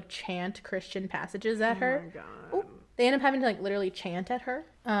having to like chant Christian passages at her. Oh my God. Ooh. They end up having to like literally chant at her.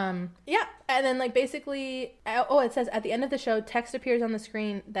 Yeah. And then like basically, it says at the end of the show, text appears on the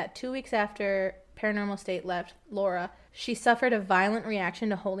screen that 2 weeks after Paranormal State left Laura, she suffered a violent reaction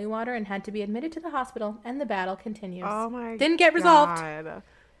to holy water and had to be admitted to the hospital, and the battle continues. Oh my God. Didn't get resolved.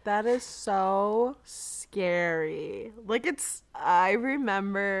 That is so scary. Like, I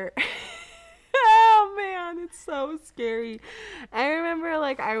remember... Oh man, it's so scary. I remember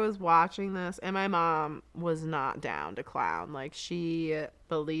like I was watching this, and my mom was not down to clown. Like, she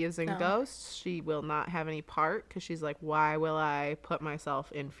believes in ghosts. She will not have any part, because she's like, why will I put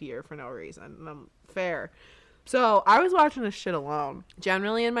myself in fear for no reason? And I'm fair. So I was watching this shit alone,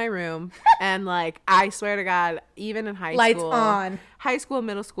 generally in my room, and like, I swear to God, even in Lights on. High school,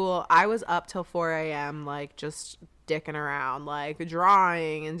 middle school, I was up till 4 a.m. like just dicking around, like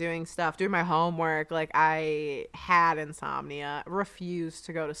drawing and doing stuff, doing my homework. Like, I had insomnia, refused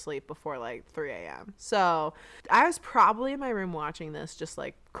to go to sleep before like 3 a.m. So I was probably in my room watching this, just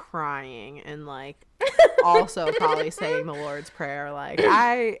like crying, and like also probably saying the Lord's Prayer, like,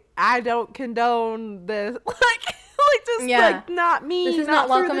 I don't condone this, like just like, not me, this is not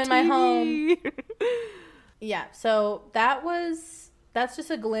welcome in my home. Yeah, so that was that's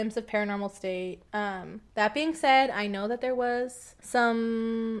just a glimpse of Paranormal State. That being said, I know that there was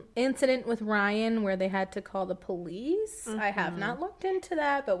some incident with Ryan where they had to call the police. I have not looked into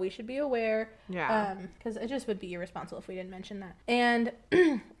that, but we should be aware. Yeah. Because it just would be irresponsible if we didn't mention that. And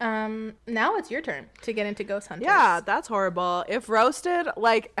now it's your turn to get into ghost hunters. Yeah, that's horrible. If roasted,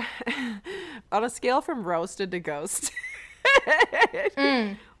 like, on a scale from roasted to ghost.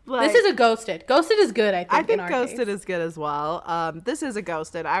 Like, this is a ghosted. Ghosted is good, I think. I think ghosted is good as well. This is a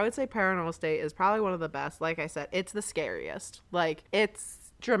ghosted. I would say Paranormal State is probably one of the best. Like I said, it's the scariest. Like, it's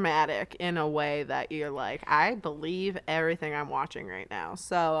dramatic in a way that you're like, I believe everything I'm watching right now.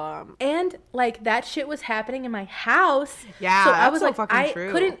 So and like that shit was happening in my house. Yeah, so I was so like, fucking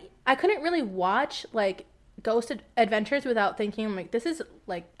true. I couldn't really watch like Ghosted Adventures without thinking, I'm like, this is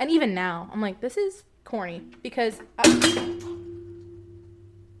like, and even now I'm like, this is corny because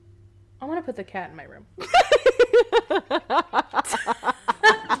I want to put the cat in my room.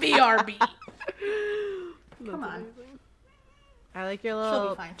 BRB. Come on. Amazing. I like your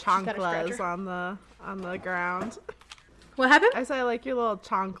little chanclas on the ground. What happened? I said I like your little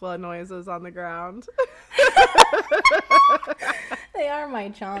chancla noises on the ground. They are my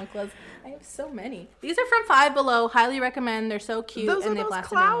chanclas. I have so many. These are from Five Below. Highly recommend. They're so cute. Those and are they've those lasted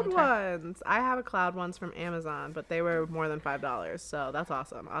cloud a long time. ones. I have a cloud ones from Amazon, but they were more than $5, so that's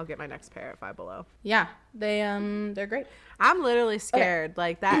awesome. I'll get my next pair at Five Below. Yeah, they're great. I'm literally scared. Okay.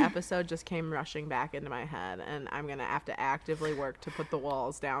 Like that episode just came rushing back into my head, and I'm gonna have to actively work to put the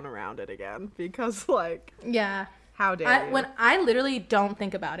walls down around it again because, like, yeah. How dare you? When I literally don't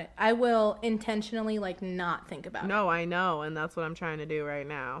think about it. I will intentionally, like, not think about it. No, I know, and that's what I'm trying to do right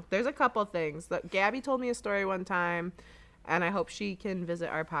now. There's a couple things. Gabby told me a story one time, and I hope she can visit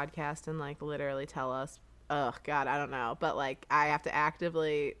our podcast and, like, literally tell us. Oh, God, I don't know. But, like, I have to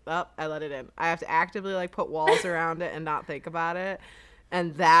actively... Oh, I let it in. I have to actively, like, put walls around it and not think about it.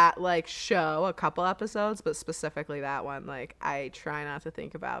 And that, like, show, a couple episodes, but specifically that one, like, I try not to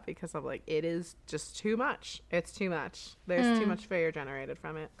think about because I'm like, it is just too much. It's too much. There's too much fear generated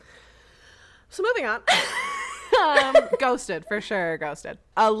from it. So moving on. Ghosted, for sure, Ghosted.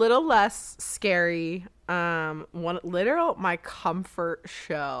 A little less scary. My comfort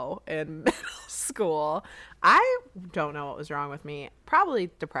show in middle school. I don't know what was wrong with me. Probably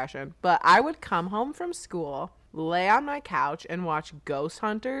depression. But I would come home from school, lay on my couch and watch Ghost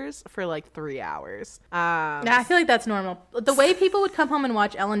Hunters for like 3 hours. Yeah, I feel like that's normal. The way people would come home and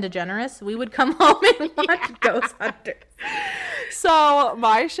watch Ellen DeGeneres, we would come home and watch Ghost Hunters. So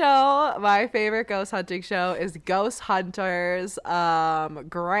my favorite ghost hunting show is Ghost Hunters.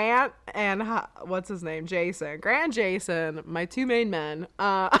 Grant and what's his name? Jason. Grant and Jason, my two main men.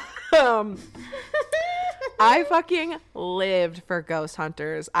 I fucking lived for Ghost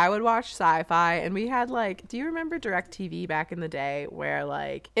Hunters. I would watch Sci-Fi, and we had, like, do you remember DirecTV back in the day where,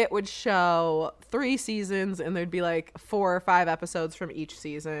 like, it would show 3 seasons and there'd be, like, 4 or 5 episodes from each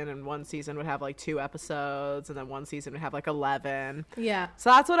season, and one season would have, like, 2 episodes, and then one season would have, like, 11. Yeah.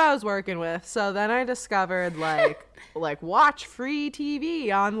 So that's what I was working with. So then I discovered, like, watch free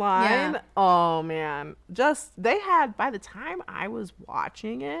TV online. Yeah. Oh, man. They had, by the time I was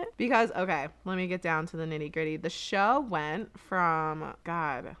watching it, because, okay, let me get down to the nitty gritty. The show went from,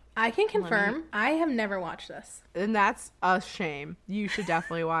 God, I can confirm I have never watched this, and that's a shame. You should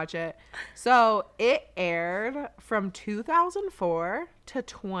definitely watch it. So it aired from 2004 to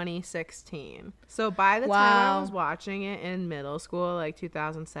 2016. So by the time I was watching it in middle school, like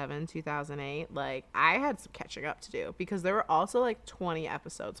 2007, 2008, like I had some catching up to do because there were also like 20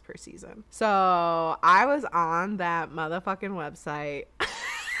 episodes per season. So I was on that motherfucking website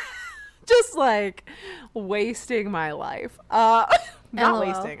just like wasting my life. Not LOL.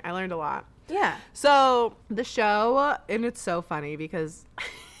 wasting. I learned a lot. Yeah. So the show, and it's so funny because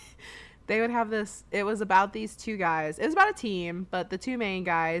they would have this, it was about these two guys. It was about a team, but the two main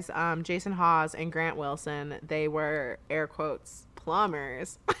guys, Jason Hawes and Grant Wilson, they were, air quotes,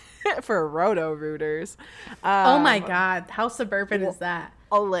 plumbers for Roto-Rooters. Oh my God. How suburban is that?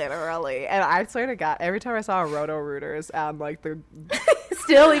 Literally. And I swear to God, every time I saw a Roto-Rooters on like the...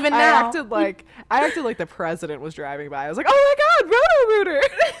 Still, even now. I acted like the president was driving by. I was like, oh my God,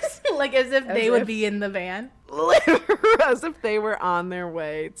 Roto-Rooters! Like as if they would be in the van. As if they were on their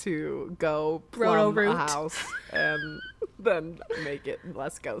way to go plumb a house and then make it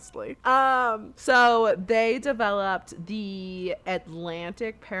less ghostly. So they developed the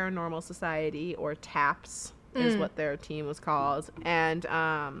Atlantic Paranormal Society, or TAPS is what their team was called. And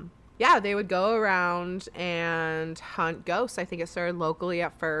yeah, they would go around and hunt ghosts. I think it started locally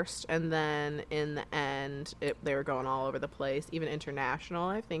at first, and then in the end, they were going all over the place, even international.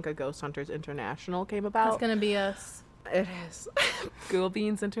 I think a Ghost Hunters International came about. That's going to be us. It is. Cool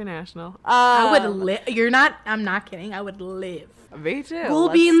Beans International. I would live. I'm not kidding. I would live. Me too. Cool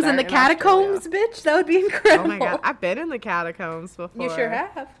Let's Beans in start the catacombs, Australia. bitch. That would be incredible. Oh my god, I've been in the catacombs before. You sure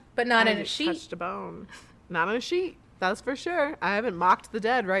have, but not in a sheet. Touched a bone. Not on a sheet. That's for sure. I haven't mocked the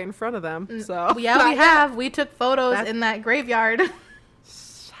dead right in front of them. So yeah, we have. We took photos in that graveyard.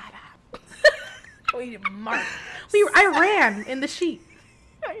 Shut up. I ran in the sheet.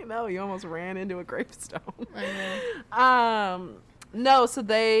 I know, you almost ran into a gravestone. I know. No, so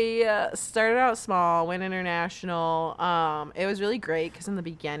they started out small, went international. It was really great because in the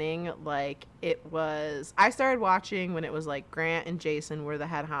beginning, like, I started watching when it was like Grant and Jason were the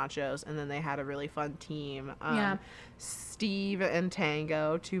head honchos, and then they had a really fun team. Yeah. Steve and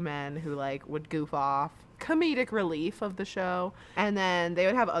Tango, two men who like would goof off. Comedic relief of the show, and then they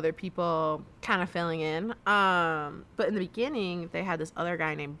would have other people kind of filling in, but in the beginning they had this other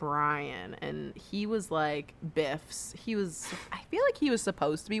guy named Brian, and he was like Biff's. I feel like he was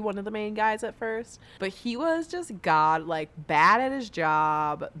supposed to be one of the main guys at first, but he was just bad at his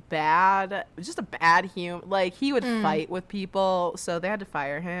job, just a bad human. Like, he would fight with people, so they had to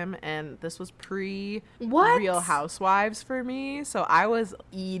fire him, and this was Real Housewives for me, so I was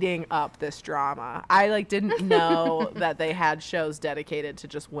eating up this drama. I didn't know that they had shows dedicated to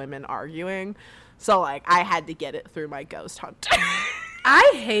just women arguing, so like I had to get it through my ghost hunter.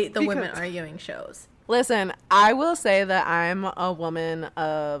 I hate the women arguing shows. Listen, I will say that I'm a woman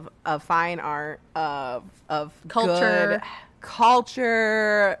of fine art, of Culture. good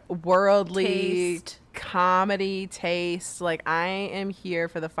culture, worldly Taste. comedy, taste. Like, I am here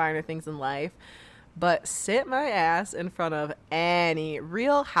for the finer things in life. But sit my ass in front of any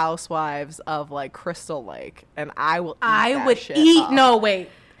Real Housewives of like Crystal Lake, and I will. I would eat. No, wait.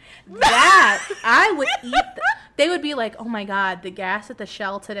 That I would eat. They would be like, "Oh my god, the gas at the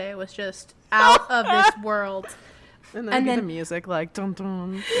Shell today was just out of this world." And then the music like dun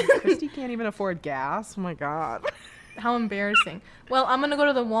dun. Christy can't even afford gas. Oh my god. How embarrassing. Well, I'm gonna go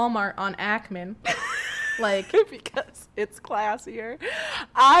to the Walmart on Ackman. Like, because it's classier.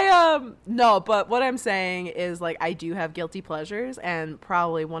 No, but what I'm saying is, like, I do have guilty pleasures, and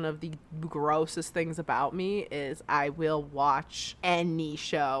probably one of the grossest things about me is I will watch any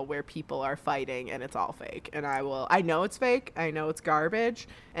show where people are fighting and it's all fake, and I know it's fake, I know it's garbage,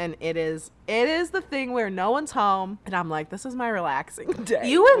 and it is the thing where no one's home, and I'm like, this is my relaxing day.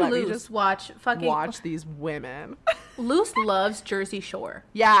 You and Luce watch these women. Luce loves Jersey Shore.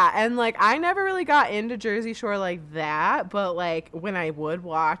 Yeah, and like I never really got into Jersey Shore like that, but like when I would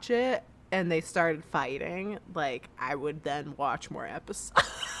watch it and they started fighting, like I would then watch more episodes.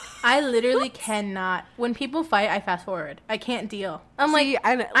 I literally cannot. When people fight, I fast forward. I can't deal.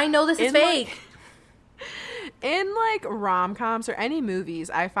 I know this is fake. In like rom-coms or any movies,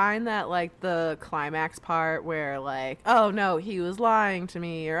 I find that like the climax part where like, oh no, he was lying to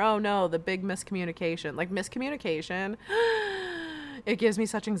me, or oh no, the big miscommunication, it gives me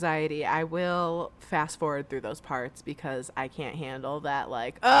such anxiety. I will fast forward through those parts because I can't handle that,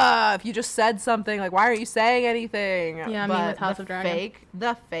 like, if you just said something, like, why aren't you saying anything? Yeah, I mean, with House of Dragon.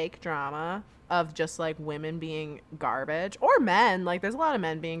 The fake drama of just like women being garbage, or men, like there's a lot of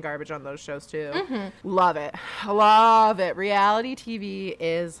men being garbage on those shows too. Mm-hmm. Love it. Reality TV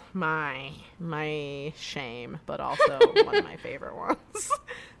is my shame, but also one of my favorite ones.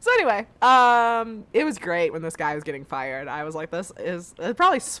 So anyway, it was great when this guy was getting fired. I was like, it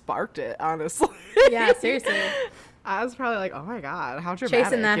probably sparked it, honestly. Yeah, seriously. I was probably like, oh my god, how dramatic.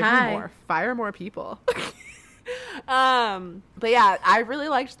 Chasing that Give high. me more. Fire more people. But yeah, I really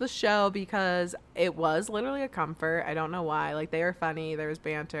liked the show because it was literally a comfort. I don't know why. Like, they were funny, there was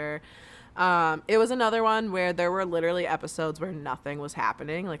banter. It was another one where there were literally episodes where nothing was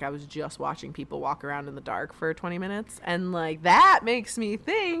happening. Like, I was just watching people walk around in the dark for 20 minutes. And, like, that makes me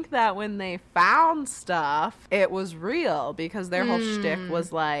think that when they found stuff, it was real, because their whole shtick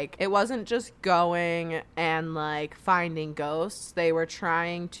was, like, it wasn't just going and, like, finding ghosts. They were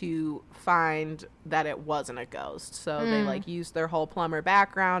trying to find that it wasn't a ghost. So they, like, used their whole plumber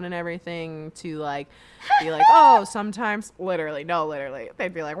background and everything to, like, be like, oh, sometimes, literally,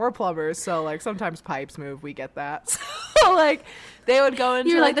 they'd be like, we're plumbers, so, like, sometimes pipes move, we get that. So, like, they would go into,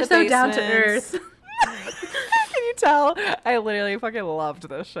 you're like, they're so down to earth. Can you tell? I literally fucking loved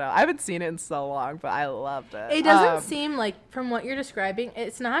this show. I haven't seen it in so long, but I loved it. It doesn't seem like, from what you're describing,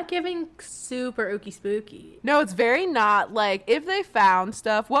 it's not giving super ooky spooky. No, it's very not. Like, if they found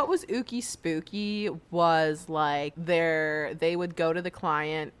stuff, what was ooky spooky was, like, they would go to the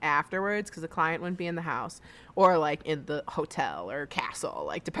client afterwards, because the client wouldn't be in the house, or, like, in the hotel or castle,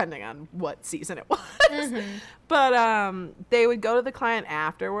 like, depending on what season it was. Mm-hmm. But they would go to the client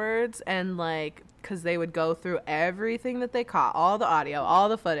afterwards, and, like, because they would go through everything that they caught, all the audio, all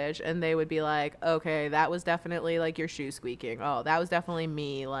the footage, and they would be like, okay, that was definitely like your shoe squeaking. Oh, that was definitely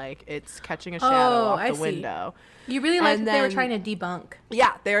me. Like, it's catching a shadow off the window. You really liked that they were trying to debunk.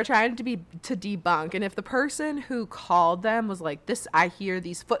 Yeah, they were trying to debunk. And if the person who called them was like, this, I hear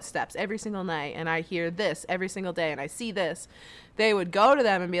these footsteps every single night, and I hear this every single day, and I see this, they would go to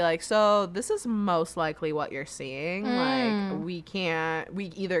them and be like, so this is most likely what you're seeing. Like, we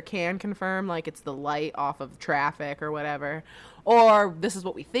either can confirm, like, it's the light off of traffic or whatever, or this is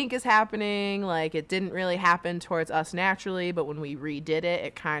what we think is happening. Like, it didn't really happen towards us naturally, but when we redid it,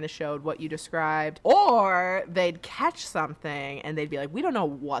 it kind of showed what you described. Or they'd catch something and they'd be like, we don't know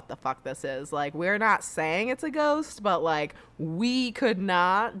what the fuck this is. Like, we're not saying it's a ghost, but like, we could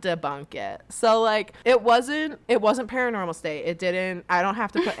not debunk it. So like, it wasn't Paranormal State. I don't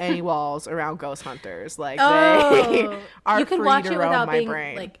have to put any walls around ghost hunters. Like, they are you can free watch to it roam without my being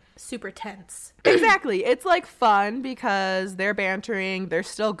brain. like super tense. Exactly. It's like fun because they're bantering, they're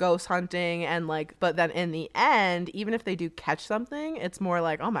still ghost hunting, and like, but then in the end, even if they do catch something, it's more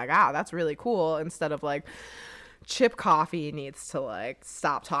like, oh my God, that's really cool, instead of like, Chip Coffee needs to like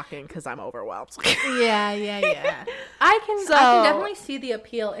stop talking because I'm overwhelmed. Yeah. I can definitely see the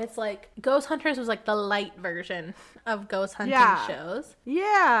appeal. It's like Ghost Hunters was like the light version of ghost hunting shows.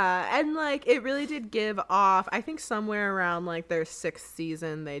 Yeah, and like it really did give off. I think somewhere around like their 6th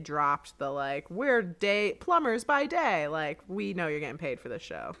season, they dropped the like, we're plumbers by day. Like, we know you're getting paid for this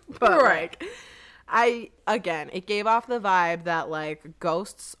show, but like, it gave off the vibe that like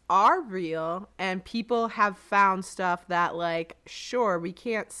ghosts are real, and people have found stuff that like, sure, we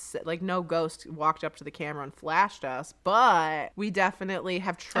can't like, no ghost walked up to the camera and flashed us, but we definitely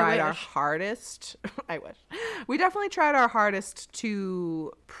have tried our hardest. I wish. We definitely tried our hardest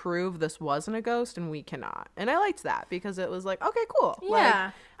to prove this wasn't a ghost, and we cannot. And I liked that because it was like, okay, cool. Yeah.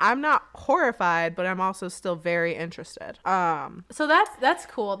 Like, I'm not horrified, but I'm also still very interested. So that's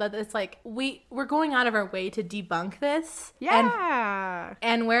cool that it's like we're going out of our way to debunk this. Yeah.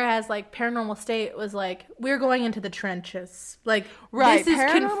 And whereas like Paranormal State was like, we're going into the trenches. Like, right. This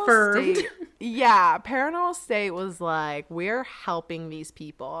is confirmed. Yeah. Paranormal State was like, we're helping these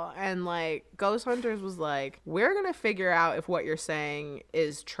people. And like Ghost Hunters was like, we're going to figure out if what you're saying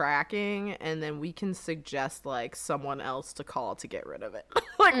is tracking, and then we can suggest like someone else to call to get rid of it.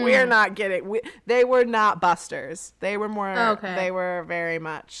 Like, we're not getting, they were not busters. They were more, they were very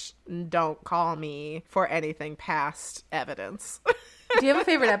much, don't call me for anything past evidence. Do you have a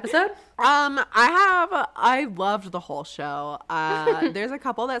favorite episode? I loved the whole show. There's a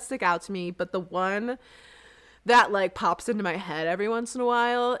couple that stick out to me, but the one that like pops into my head every once in a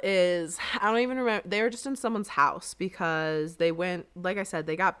while is, I don't even remember, they were just in someone's house because they went, like I said,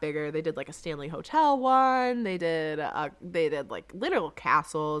 they got bigger. They did like a Stanley Hotel one. They did like literal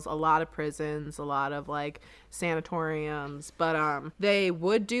castles, a lot of prisons, a lot of like sanatoriums, but they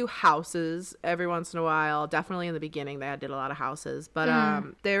would do houses every once in a while. Definitely in the beginning they did a lot of houses, but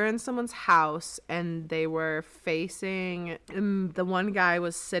they were in someone's house and they were facing, the one guy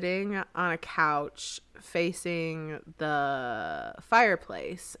was sitting on a couch facing the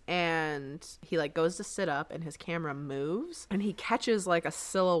fireplace, and he like goes to sit up and his camera moves and he catches like a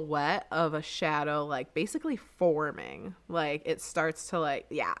silhouette of a shadow like basically forming. Like, it starts to like,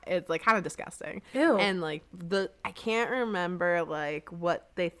 yeah, it's like kind of disgusting. Ew. And like I can't remember like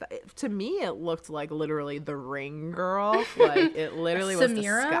what they to me it looked like literally the Ring girl. Like, it literally was disgusting.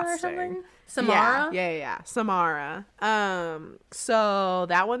 Or something? Samara? Yeah. Samara. So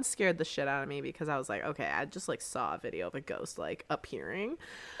that one scared the shit out of me because I was like, okay, I just like saw a video of a ghost like appearing.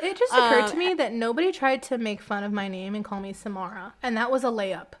 It just occurred to me that nobody tried to make fun of my name and call me Samara, and that was a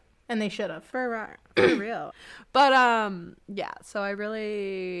layup. And they should have. For real. But yeah, so I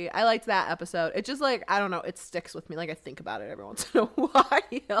liked that episode. It just like, I don't know, it sticks with me. Like, I think about it every once in a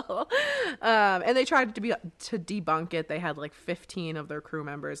while. And they tried to debunk it. They had like 15 of their crew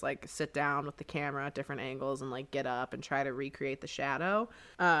members like sit down with the camera at different angles and like get up and try to recreate the shadow.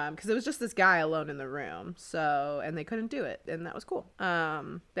 Because it was just this guy alone in the room. So, and they couldn't do it, and that was cool.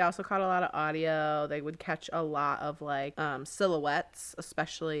 They also caught a lot of audio. They would catch a lot of like silhouettes,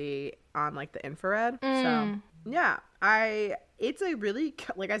 especially on like the infrared. So yeah, it's a really,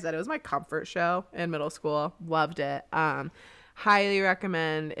 like I said, it was my comfort show in middle school. Loved it. Highly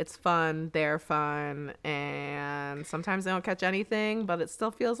recommend. It's fun, they're fun, and sometimes they don't catch anything, but it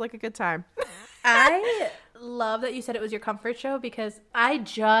still feels like a good time. I love that you said it was your comfort show, because I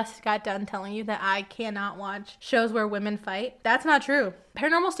just got done telling you that I cannot watch shows where women fight. That's not true.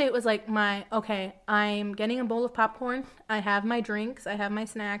 Paranormal State was like okay, I'm getting a bowl of popcorn, I have my drinks, I have my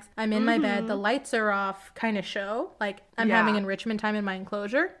snacks, I'm in my bed, the lights are off kind of show. Like, I'm having enrichment time in my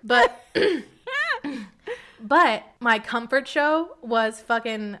enclosure. But But my comfort show was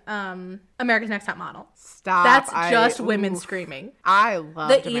fucking America's Next Top Model. Stop. That's just women screaming. I love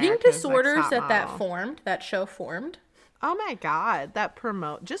the eating disorders that show formed. Oh my God, that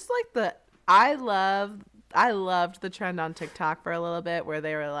just like I loved the trend on TikTok for a little bit where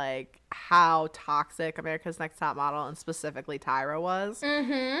they were like how toxic America's Next Top Model and specifically Tyra was.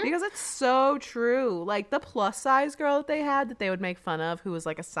 Mm-hmm. Because it's so true. Like the plus size girl that they had that they would make fun of who was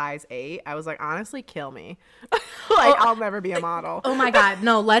like a size 8. I was like, honestly, kill me. I'll never be a model. Oh my God.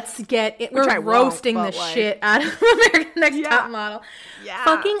 No, let's get it. We're roasting the shit out of America's Next Top Model. Yeah.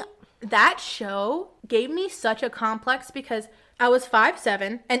 Fucking that show gave me such a complex because I was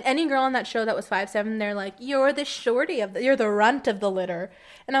 5'7", and any girl on that show that was 5'7", they're like, you're the shorty you're the runt of the litter.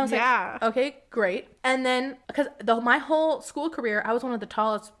 And I was like, okay, great. And then, because my whole school career, I was one of the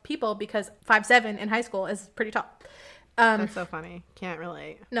tallest people because 5'7" in high school is pretty tall. That's so funny. Can't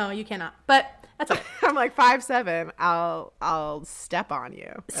relate. No, you cannot. But that's okay. I'm like 5'7". I'll step on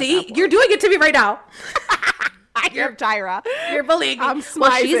you. See, you're doing it to me right now. You're Tyra. You're bullying me.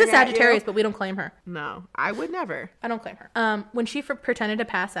 Well, she's a Sagittarius, but we don't claim her. No, I would never. I don't claim her. When she pretended to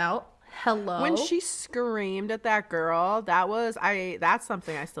pass out, hello. When she screamed at that girl, that's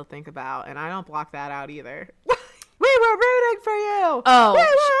something I still think about, and I don't block that out either. We were rooting for you. Oh,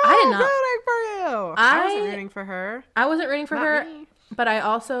 I did not rooting for you. I wasn't rooting for her. I wasn't rooting for her, me. but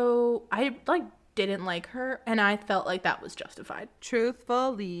I didn't like her, and I felt like that was justified.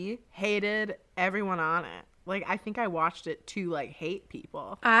 Truthfully, hated everyone on it. Like, I think I watched it to, like, hate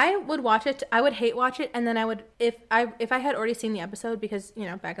people. I would watch it. I would hate watch it. And then I would, if I had already seen the episode, because, you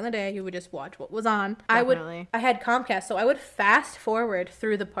know, back in the day, you would just watch what was on. Definitely. I had Comcast, so I would fast forward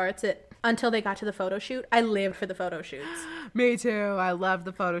through the parts until they got to the photo shoot. I lived for the photo shoots. Me too. I loved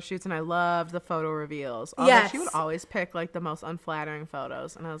the photo shoots, and I loved the photo reveals. Yes. She would always pick, like, the most unflattering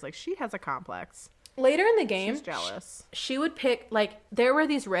photos. And I was like, she has a complex. Later in the game, she's jealous. She would pick, like, there were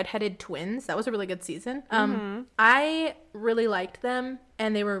these redheaded twins. That was a really good season. I really liked them,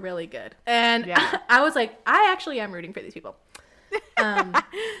 and they were really good. And I was like, I actually am rooting for these people. I'm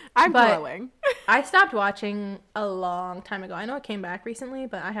glowing. I stopped watching a long time ago. I know it came back recently,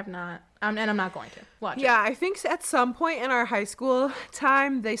 but I have not. And I'm not going to watch it. Yeah, I think at some point in our high school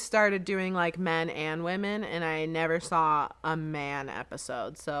time, they started doing like men and women, and I never saw a man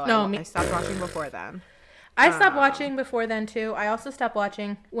episode. So I stopped watching before then. I stopped watching before then too. I also stopped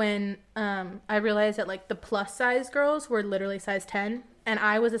watching when I realized that like the plus size girls were literally size 10 and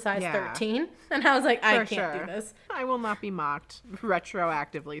I was a size 13, and I was like, I can't do this. I will not be mocked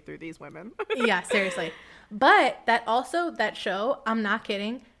retroactively through these women. Yeah, seriously. But that show, I'm not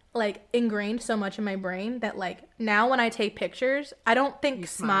kidding, like ingrained so much in my brain that like now when I take pictures, I don't think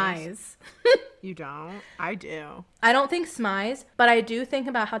smize. You don't? I do. I don't think smize, but I do think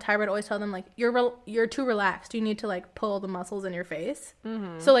about how Tyra would always tell them like you're too relaxed. You need to like pull the muscles in your face.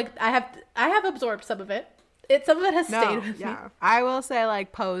 Mm-hmm. So like I have absorbed some of it. Some of it has stayed with me. I will say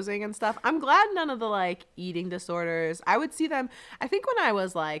like posing and stuff. I'm glad none of the like eating disorders. I would see them. I think when I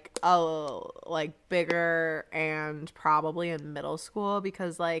was like bigger and probably in middle school,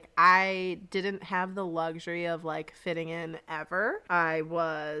 because like I didn't have the luxury of like fitting in ever. I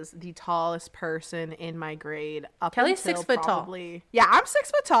was the tallest person in my grade up Kelly's until 6 foot probably, tall. Yeah, I'm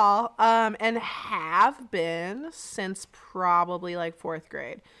 6 foot tall. And have been since probably like 4th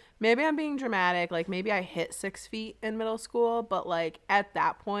grade. Maybe I'm being dramatic, like maybe I hit 6 feet in middle school, but like at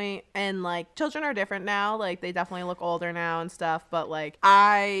that point, and like children are different now, like they definitely look older now and stuff, but like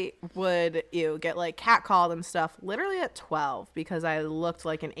I would get like catcalled and stuff literally at 12 because I looked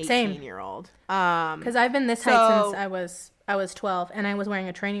like an 18-year-old. Because I've been this height since I was 12, and I was wearing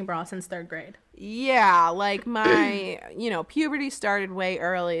a training bra since 3rd grade. Yeah, like my, puberty started way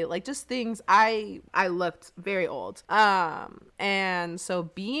early. Like just things, I looked very old. And so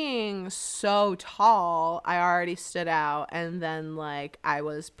being so tall, I already stood out. And then like I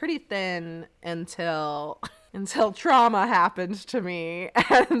was pretty thin until trauma happened to me,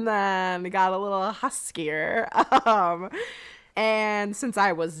 and then got a little huskier. And since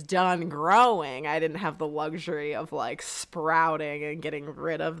I was done growing, I didn't have the luxury of like sprouting and getting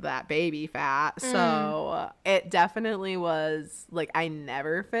rid of that baby fat. So it definitely was like I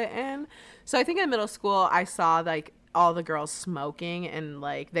never fit in. So I think in middle school, I saw like all the girls smoking, and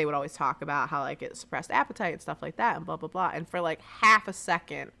like they would always talk about how like it suppressed appetite and stuff like that and blah, blah, blah. And for like half a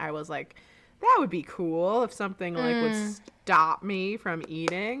second, I was like, that would be cool if something like would stop me from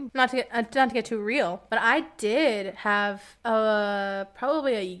eating. Not to get too real, but I did have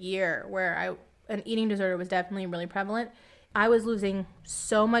probably a year where an eating disorder was definitely really prevalent. I was losing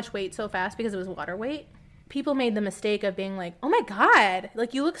so much weight so fast because it was water weight. People made the mistake of being like, "Oh my god,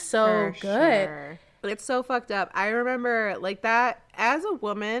 like you look so good." Sure. It's so fucked up. I remember like that as a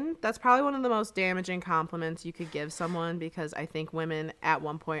woman, that's probably one of the most damaging compliments you could give someone, because I think women at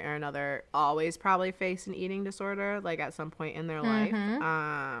one point or another always probably face an eating disorder, like at some point in their life.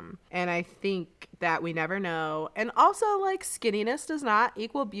 And I think that we never know. And also, like, skinniness does not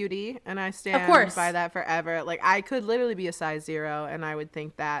equal beauty, and I stand by that forever. Like, I could literally be a size 0 and I would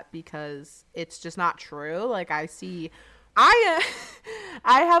think that, because it's just not true. Like, I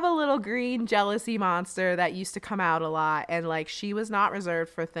have a little green jealousy monster that used to come out a lot, and like she was not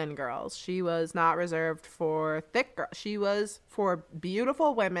reserved for thin girls. She was not reserved for thick girls. She was for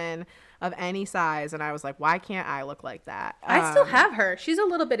beautiful women of any size, and I was like, why can't I look like that? I still have her. She's a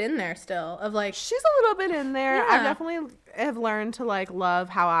little bit in there still, of like, she's a little bit in there. Yeah. I definitely have learned to like love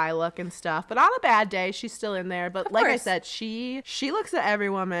how I look and stuff, but on a bad day she's still in there. But like I said, she looks at every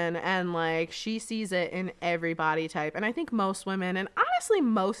woman and like she sees it in every body type, and I think most women, and honestly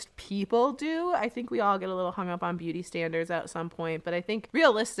most people do. I think we all get a little hung up on beauty standards at some point, but I think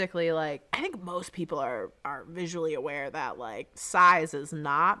realistically, like, I think most people are visually aware that like size is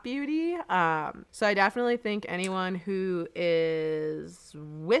not beauty. So I definitely think anyone who is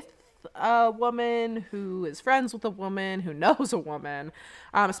with a woman, who is friends with a woman, who knows a woman,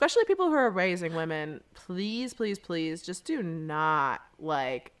 especially people who are raising women, please just do not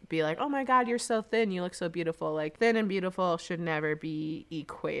like be like, oh my god, you're so thin, you look so beautiful. Like, thin and beautiful should never be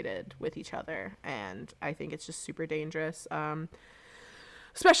equated with each other, and I think it's just super dangerous,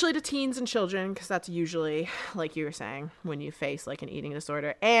 especially to teens and children, because that's usually, like you were saying, when you face like an eating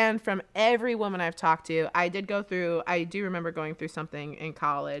disorder. And from every woman I've talked to, I do remember going through something in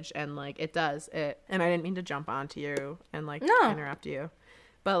college, and like and I didn't mean to jump onto you and like interrupt you,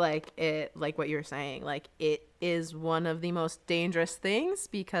 but like it, like what you were saying, like it is one of the most dangerous things,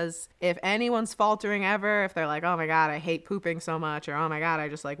 because if anyone's faltering ever, if they're like, oh my god, I hate pooping so much, or oh my god, I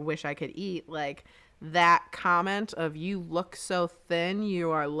just like wish I could eat, like that comment of you look so thin,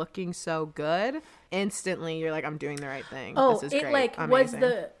 you are looking so good, instantly you're like, I'm doing the right thing. Oh, this is it great. like Amazing.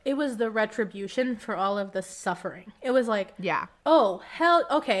 was the retribution for all of the suffering. It was like, yeah, oh hell,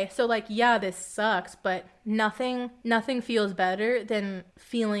 okay, so like, yeah, this sucks, but nothing feels better than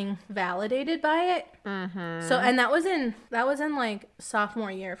feeling validated by it. So, and that was in like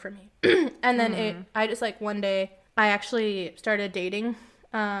sophomore year for me. And then I just like one day I actually started dating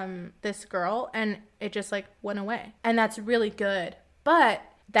this girl, and it just like went away, and that's really good. But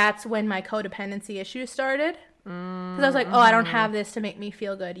that's when my codependency issues started, because I was like, oh, I don't have this to make me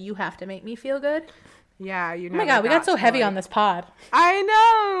feel good, you have to make me feel good. Yeah, you know. Oh my god, we got so heavy on this pod. I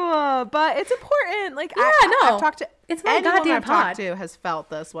know, but it's important. Like, yeah, I've talked to, it's my goddamn I've pod. talked to has felt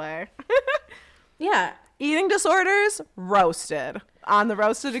this way. Yeah. Eating disorders, roasted. On the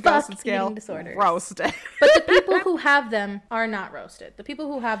roasted to ghosted scale, eating disorders. Roasted. But the people who have them are not roasted. The people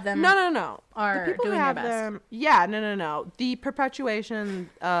who have them no are the people doing who have their best. them, yeah, no. The perpetuation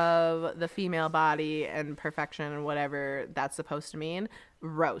of the female body and perfection and whatever that's supposed to mean,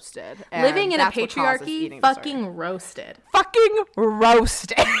 roasted. And living in a that's what causes patriarchy, eating fucking disorder. roasted. Fucking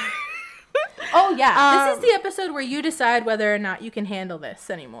roasted. Oh yeah, this is the episode where you decide whether or not you can handle this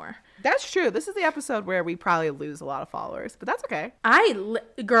anymore. That's true. This is the episode where we probably lose a lot of followers, but that's okay.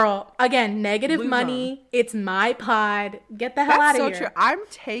 Girl, again, negative Lose money. them. It's my pod. Get the hell out of here. That's so true. I'm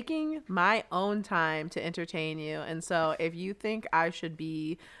taking my own time to entertain you, and so if you think I should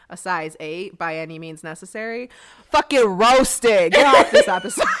be a size 8 by any means necessary, fucking roasted. Get off this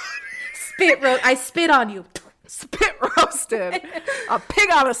episode. I spit on you. Spit roasted. A pig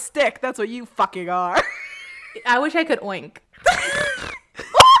on a stick. That's what you fucking are. I wish I could oink. That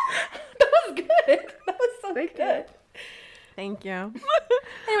was good. That was so good. Thank you.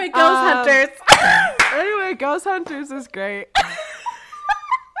 Anyway, Ghost Hunters. Anyway, Ghost Hunters is great.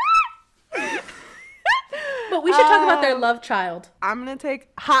 But we should talk about their love child. I'm going to take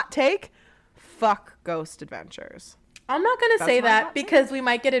hot take. Fuck Ghost Adventures. I'm not going to say that because we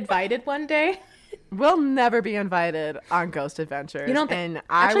might get invited one day. We'll never be invited on Ghost Adventures. You don't and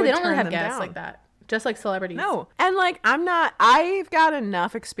actually, I would they don't really turn have them guests down. like that. Just like celebrities. No. And like, I've got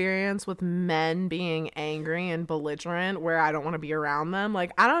enough experience with men being angry and belligerent where I don't want to be around them.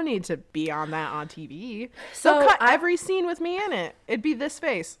 Like, I don't need to be on that on TV. So cut every scene with me in it. It'd be this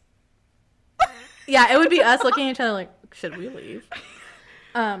face. Yeah, it would be us looking at each other like, should we leave?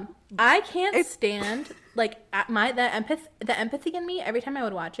 I can't stand like the empathy in me every time I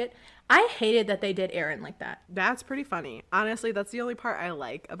would watch it. I hated that they did Aaron like that. That's pretty funny. Honestly, that's the only part I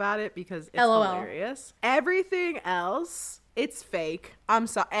like about it because it's LOL. hilarious. Everything else It's fake. I'm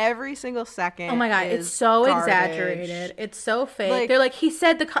sorry. Every single second. Oh my God, it's so exaggerated. It's so fake. Like, they're like, he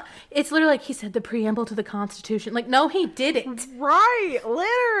said it's literally like he said the preamble to the Constitution. Like, no, he didn't. Right.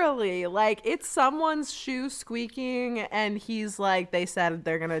 Literally. Like, it's someone's shoe squeaking and he's like, they said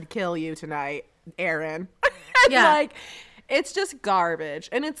they're going to kill you tonight, Aaron. Yeah. Like, it's just garbage.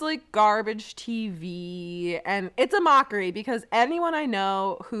 And it's like garbage TV. And it's a mockery because anyone I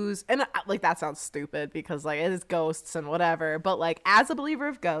know who's, and like that sounds stupid because like it is ghosts and whatever. But like as a believer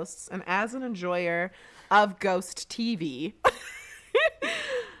of ghosts and as an enjoyer of ghost TV,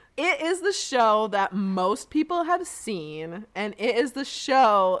 it is the show that most people have seen. And it is the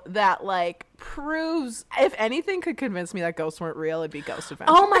show that like proves, if anything could convince me that ghosts weren't real, it'd be Ghost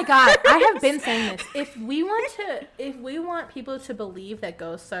Adventures. Oh my God, I have been saying this. If we want people to believe that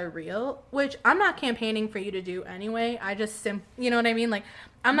ghosts are real, which I'm not campaigning for you to do anyway, I just you know what I mean? Like,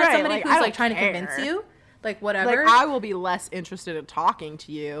 I'm not somebody like, who's like trying to convince you, like whatever. Like, I will be less interested in talking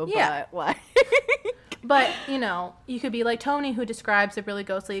to you, Yeah. but like But, you know, you could be like Tony, who describes a really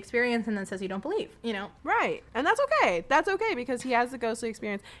ghostly experience and then says you don't believe, you know? Right. And that's okay. That's okay because he has the ghostly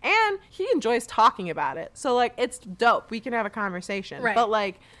experience and he enjoys talking about it. So, like, it's dope. We can have a conversation. Right. But,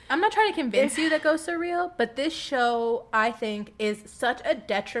 like, I'm not trying to convince you that ghosts are real, but this show, I think, is such a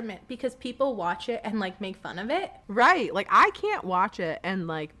detriment because people watch it and, like, make fun of it. right. Like, I can't watch it and,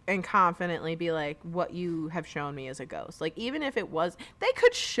 like, and confidently be like, what you have shown me is a ghost. Like, even if it was, they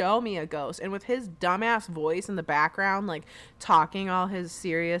could show me a ghost. And with his dumbass voice in the background, like, talking all his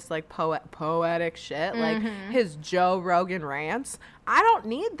serious, like, poetic shit, like, his Joe Rogan rants, I don't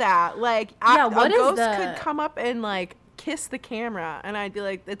need that. Like, Yeah, a what is ghost could come up and, like, kiss the camera and I'd be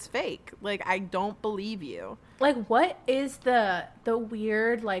like, it's fake. Like, I don't believe you. Like, what is the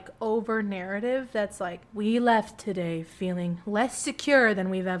weird, like, over narrative that's like, we left today feeling less secure than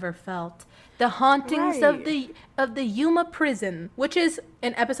we've ever felt. The hauntings of the Yuma prison, which is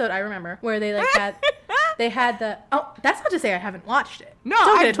an episode I remember where they like had the that's not to say I haven't watched it. No,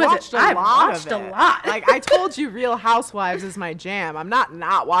 Don't get I've it twisted. watched I've watched a lot. Like, I told you Real Housewives is my jam. I'm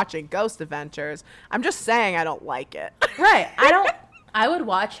not watching Ghost Adventures. I'm just saying I don't like it. Right. I would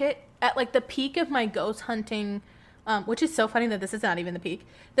watch it at like the peak of my ghost hunting, which is so funny that this is not even the peak.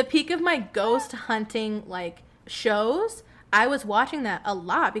 The peak of my ghost hunting like shows, I was watching that a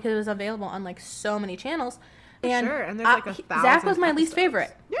lot because it was available on like so many channels. And sure, and there's like 1,000 Zach was my least episodes.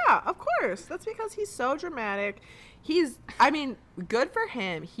 favorite. Yeah, of course. That's because he's so dramatic. I mean, good for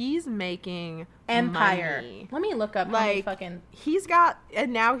him. He's making Empire. money. Let me look up how many Like, fucking... he's got,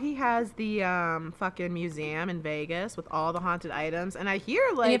 and now he has the fucking museum in Vegas with all the haunted items, and I hear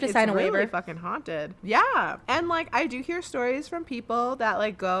like you have to it's sign a really waiver. fucking haunted. Yeah, and like I do hear stories from people that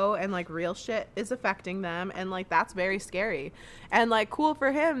like go and like real shit is affecting them, and like that's very scary, and like cool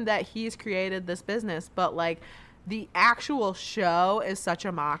for him that he's created this business, but like the actual show is such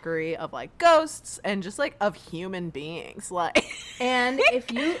a mockery of like ghosts and just like of human beings, like. And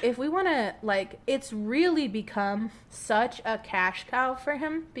if we want to, like, it's really become such a cash cow for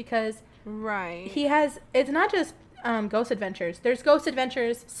him because Right. he has, it's not just Ghost Adventures. There's Ghost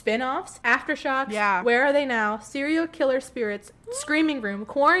Adventures spin-offs, Aftershocks, Yeah. Where Are They Now, Serial Killer Spirits, Screaming Room,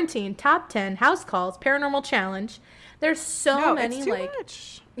 Quarantine, Top 10, House Calls, Paranormal Challenge. There's so many, it's too like,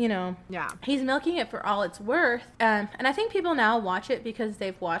 much. you know, Yeah. he's milking it for all it's worth. And I think people now watch it because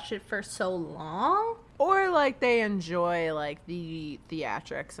they've watched it for so long. Or like they enjoy like the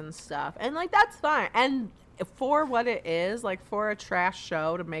theatrics and stuff, and like that's fine. And for what it is, like for a trash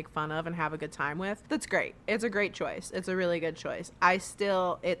show to make fun of and have a good time with, that's great. It's a great choice. It's a really good choice.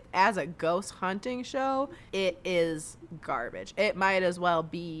 It as a ghost hunting show, it is garbage. It might as well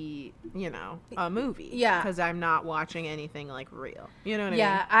be, you know, a movie. Yeah. Because I'm not watching anything like real. You know what I mean?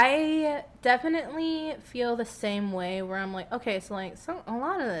 Yeah, I definitely feel the same way where I'm like, okay, so like a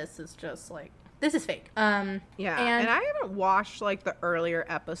lot of this is just like, this is fake. Yeah, and I haven't watched like the earlier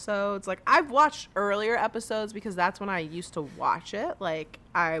episodes. Like I've watched earlier episodes because that's when I used to watch it. Like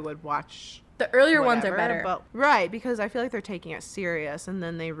I would watch the earlier ones are whatever, better. but right, because I feel like they're taking it serious, and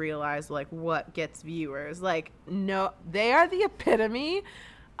then they realize like what gets viewers. Like no, they are the epitome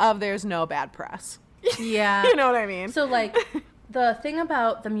of there's no bad press. Yeah. You know what I mean? So like the thing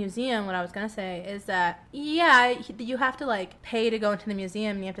about the museum, what I was going to say is that, yeah, you have to like pay to go into the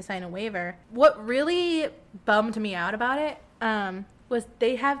museum and you have to sign a waiver. What really bummed me out about it was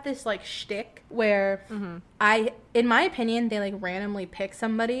they have this like shtick where in my opinion, they like randomly pick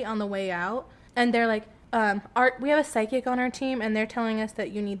somebody on the way out and they're like, we have a psychic on our team, and they're telling us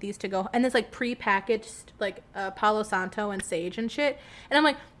that you need these to go, and it's like pre-packaged like Palo Santo and sage and shit, and I'm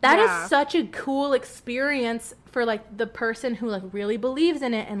like, that is such a cool experience for like the person who like really believes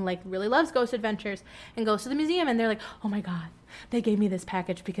in it and like really loves Ghost Adventures and goes to the museum, and they're like, oh my god, they gave me this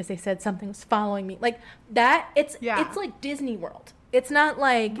package because they said something was following me, like that. It's like Disney World. It's not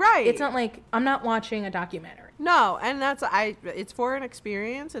like it's not like I'm not watching a documentary. No, and it's for an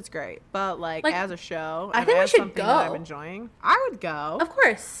experience. It's great, but like as a show, I think we should something go. That I'm enjoying. I would go, of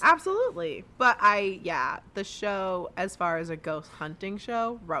course, absolutely. But the show, as far as a ghost hunting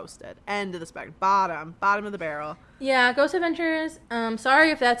show, roasted. End of the spectrum. Bottom of the barrel. Yeah, Ghost Adventures.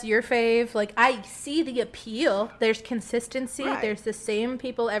 Sorry if that's your fave. Like, I see the appeal. There's consistency. Right. There's the same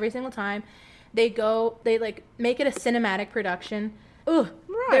people every single time. They like make it a cinematic production. Ooh,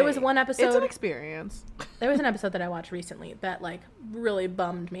 right. There was one episode. It's an experience. There was an episode that I watched recently that like really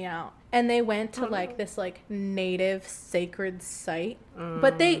bummed me out. And they went to like this like native sacred site.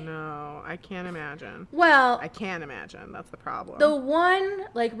 But no, I can't imagine. Well, I can't imagine. That's the problem. The one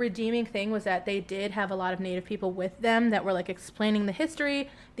like redeeming thing was that they did have a lot of native people with them that were like explaining the history,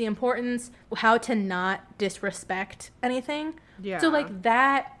 the importance, how to not disrespect anything. Yeah. So like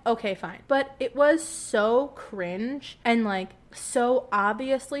that, okay, fine. But it was so cringe and like so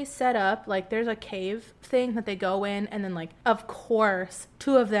obviously set up. Like there's a cave thing that they go in, and then like of course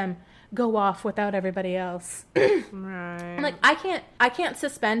two of them go off without everybody else. Right. I'm like, I can't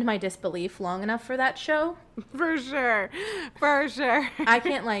suspend my disbelief long enough for that show. For sure. I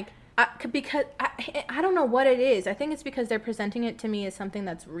can't like because I don't know what it is. I think it's because they're presenting it to me as something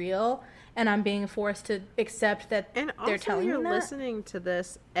that's real, and I'm being forced to accept that they're telling me that. And also you're listening to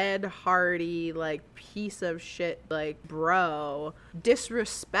this Ed Hardy, like, piece of shit, like, bro,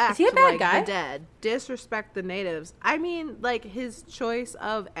 disrespect, is he a bad like, guy? The dead, disrespect the natives. I mean, like, his choice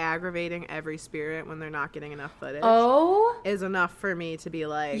of aggravating every spirit when they're not getting enough footage is enough for me to be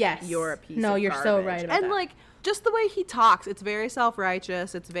like, yes, you're a piece of garbage. You're so right about that. Like, just the way he talks, it's very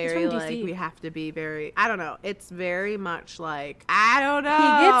self-righteous. It's very, like, we have to be very, I don't know. It's very much like, I don't know. He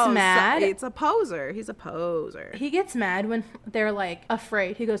gets mad. It's a poser. He's a poser. He gets mad when they're, like,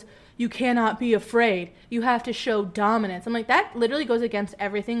 afraid. He goes, you cannot be afraid. You have to show dominance. I'm like, that literally goes against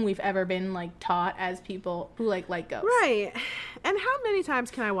everything we've ever been, like, taught as people who, like ghosts. Right. And how many times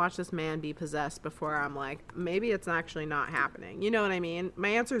can I watch this man be possessed before I'm like, maybe it's actually not happening? You know what I mean? My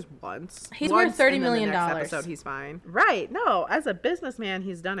answer is once. He's worth $30 million. Next episode, he's fine. Right. No, as a businessman,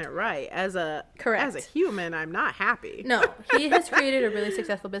 he's done it right. As a human, I'm not happy. No, he has created a really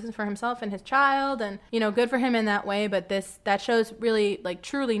successful business for himself and his child, and, you know, good for him in that way, but that show's really, like,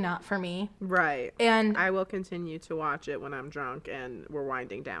 truly not for me. Right. And I will continue to watch it when I'm drunk and we're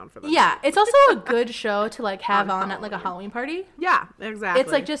winding down for the Yeah, night. It's also a good show to, like, have on at, like, a Halloween party. Yeah, exactly.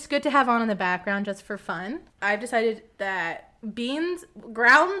 It's, like, just good to have on in the background just for fun. I've decided that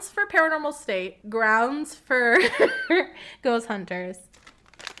grounds for Paranormal State, grounds for Ghost Hunters.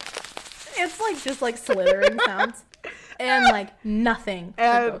 It's, like, just, like, slithering sounds. And, like, nothing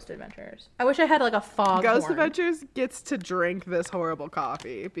for Ghost Adventures. I wish I had, like, a fog Ghost horn. Adventures gets to drink this horrible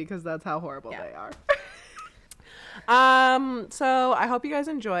coffee because that's how horrible they are. So I hope you guys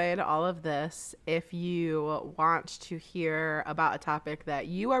enjoyed all of this. If you want to hear about a topic that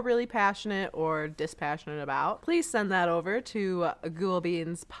you are really passionate or dispassionate about, please send that over to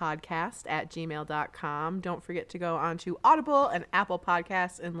ghoulbeanspodcast@gmail.com. Don't forget to go on to Audible and Apple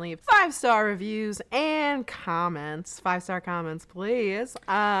Podcasts and leave 5-star reviews and comments. 5-star comments, please.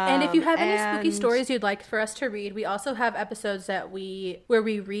 And if you have any spooky stories you'd like for us to read, we also have episodes where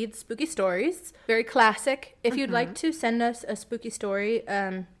we read spooky stories. Very classic. If you'd like to send us a spooky story,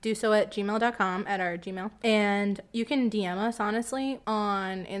 do so at gmail.com, at our Gmail. And you can DM us, honestly,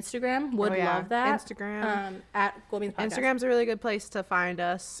 on Instagram. Would love that. Instagram. At Ghoulbeans Podcast. Instagram's a really good place to find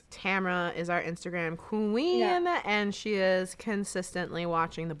us. Tamara is our Instagram queen, and she is consistently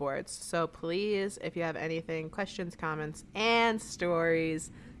watching the boards. So please, if you have anything, questions, comments, and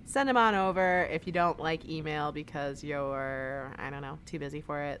stories, send them on over. If you don't like email because you're, I don't know, too busy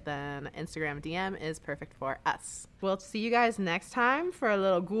for it, then Instagram DM is perfect for us. We'll see you guys next time for a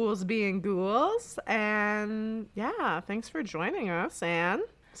little Ghouls Being Ghouls. And yeah, thanks for joining us and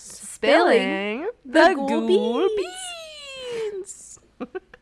spilling the ghoul beans.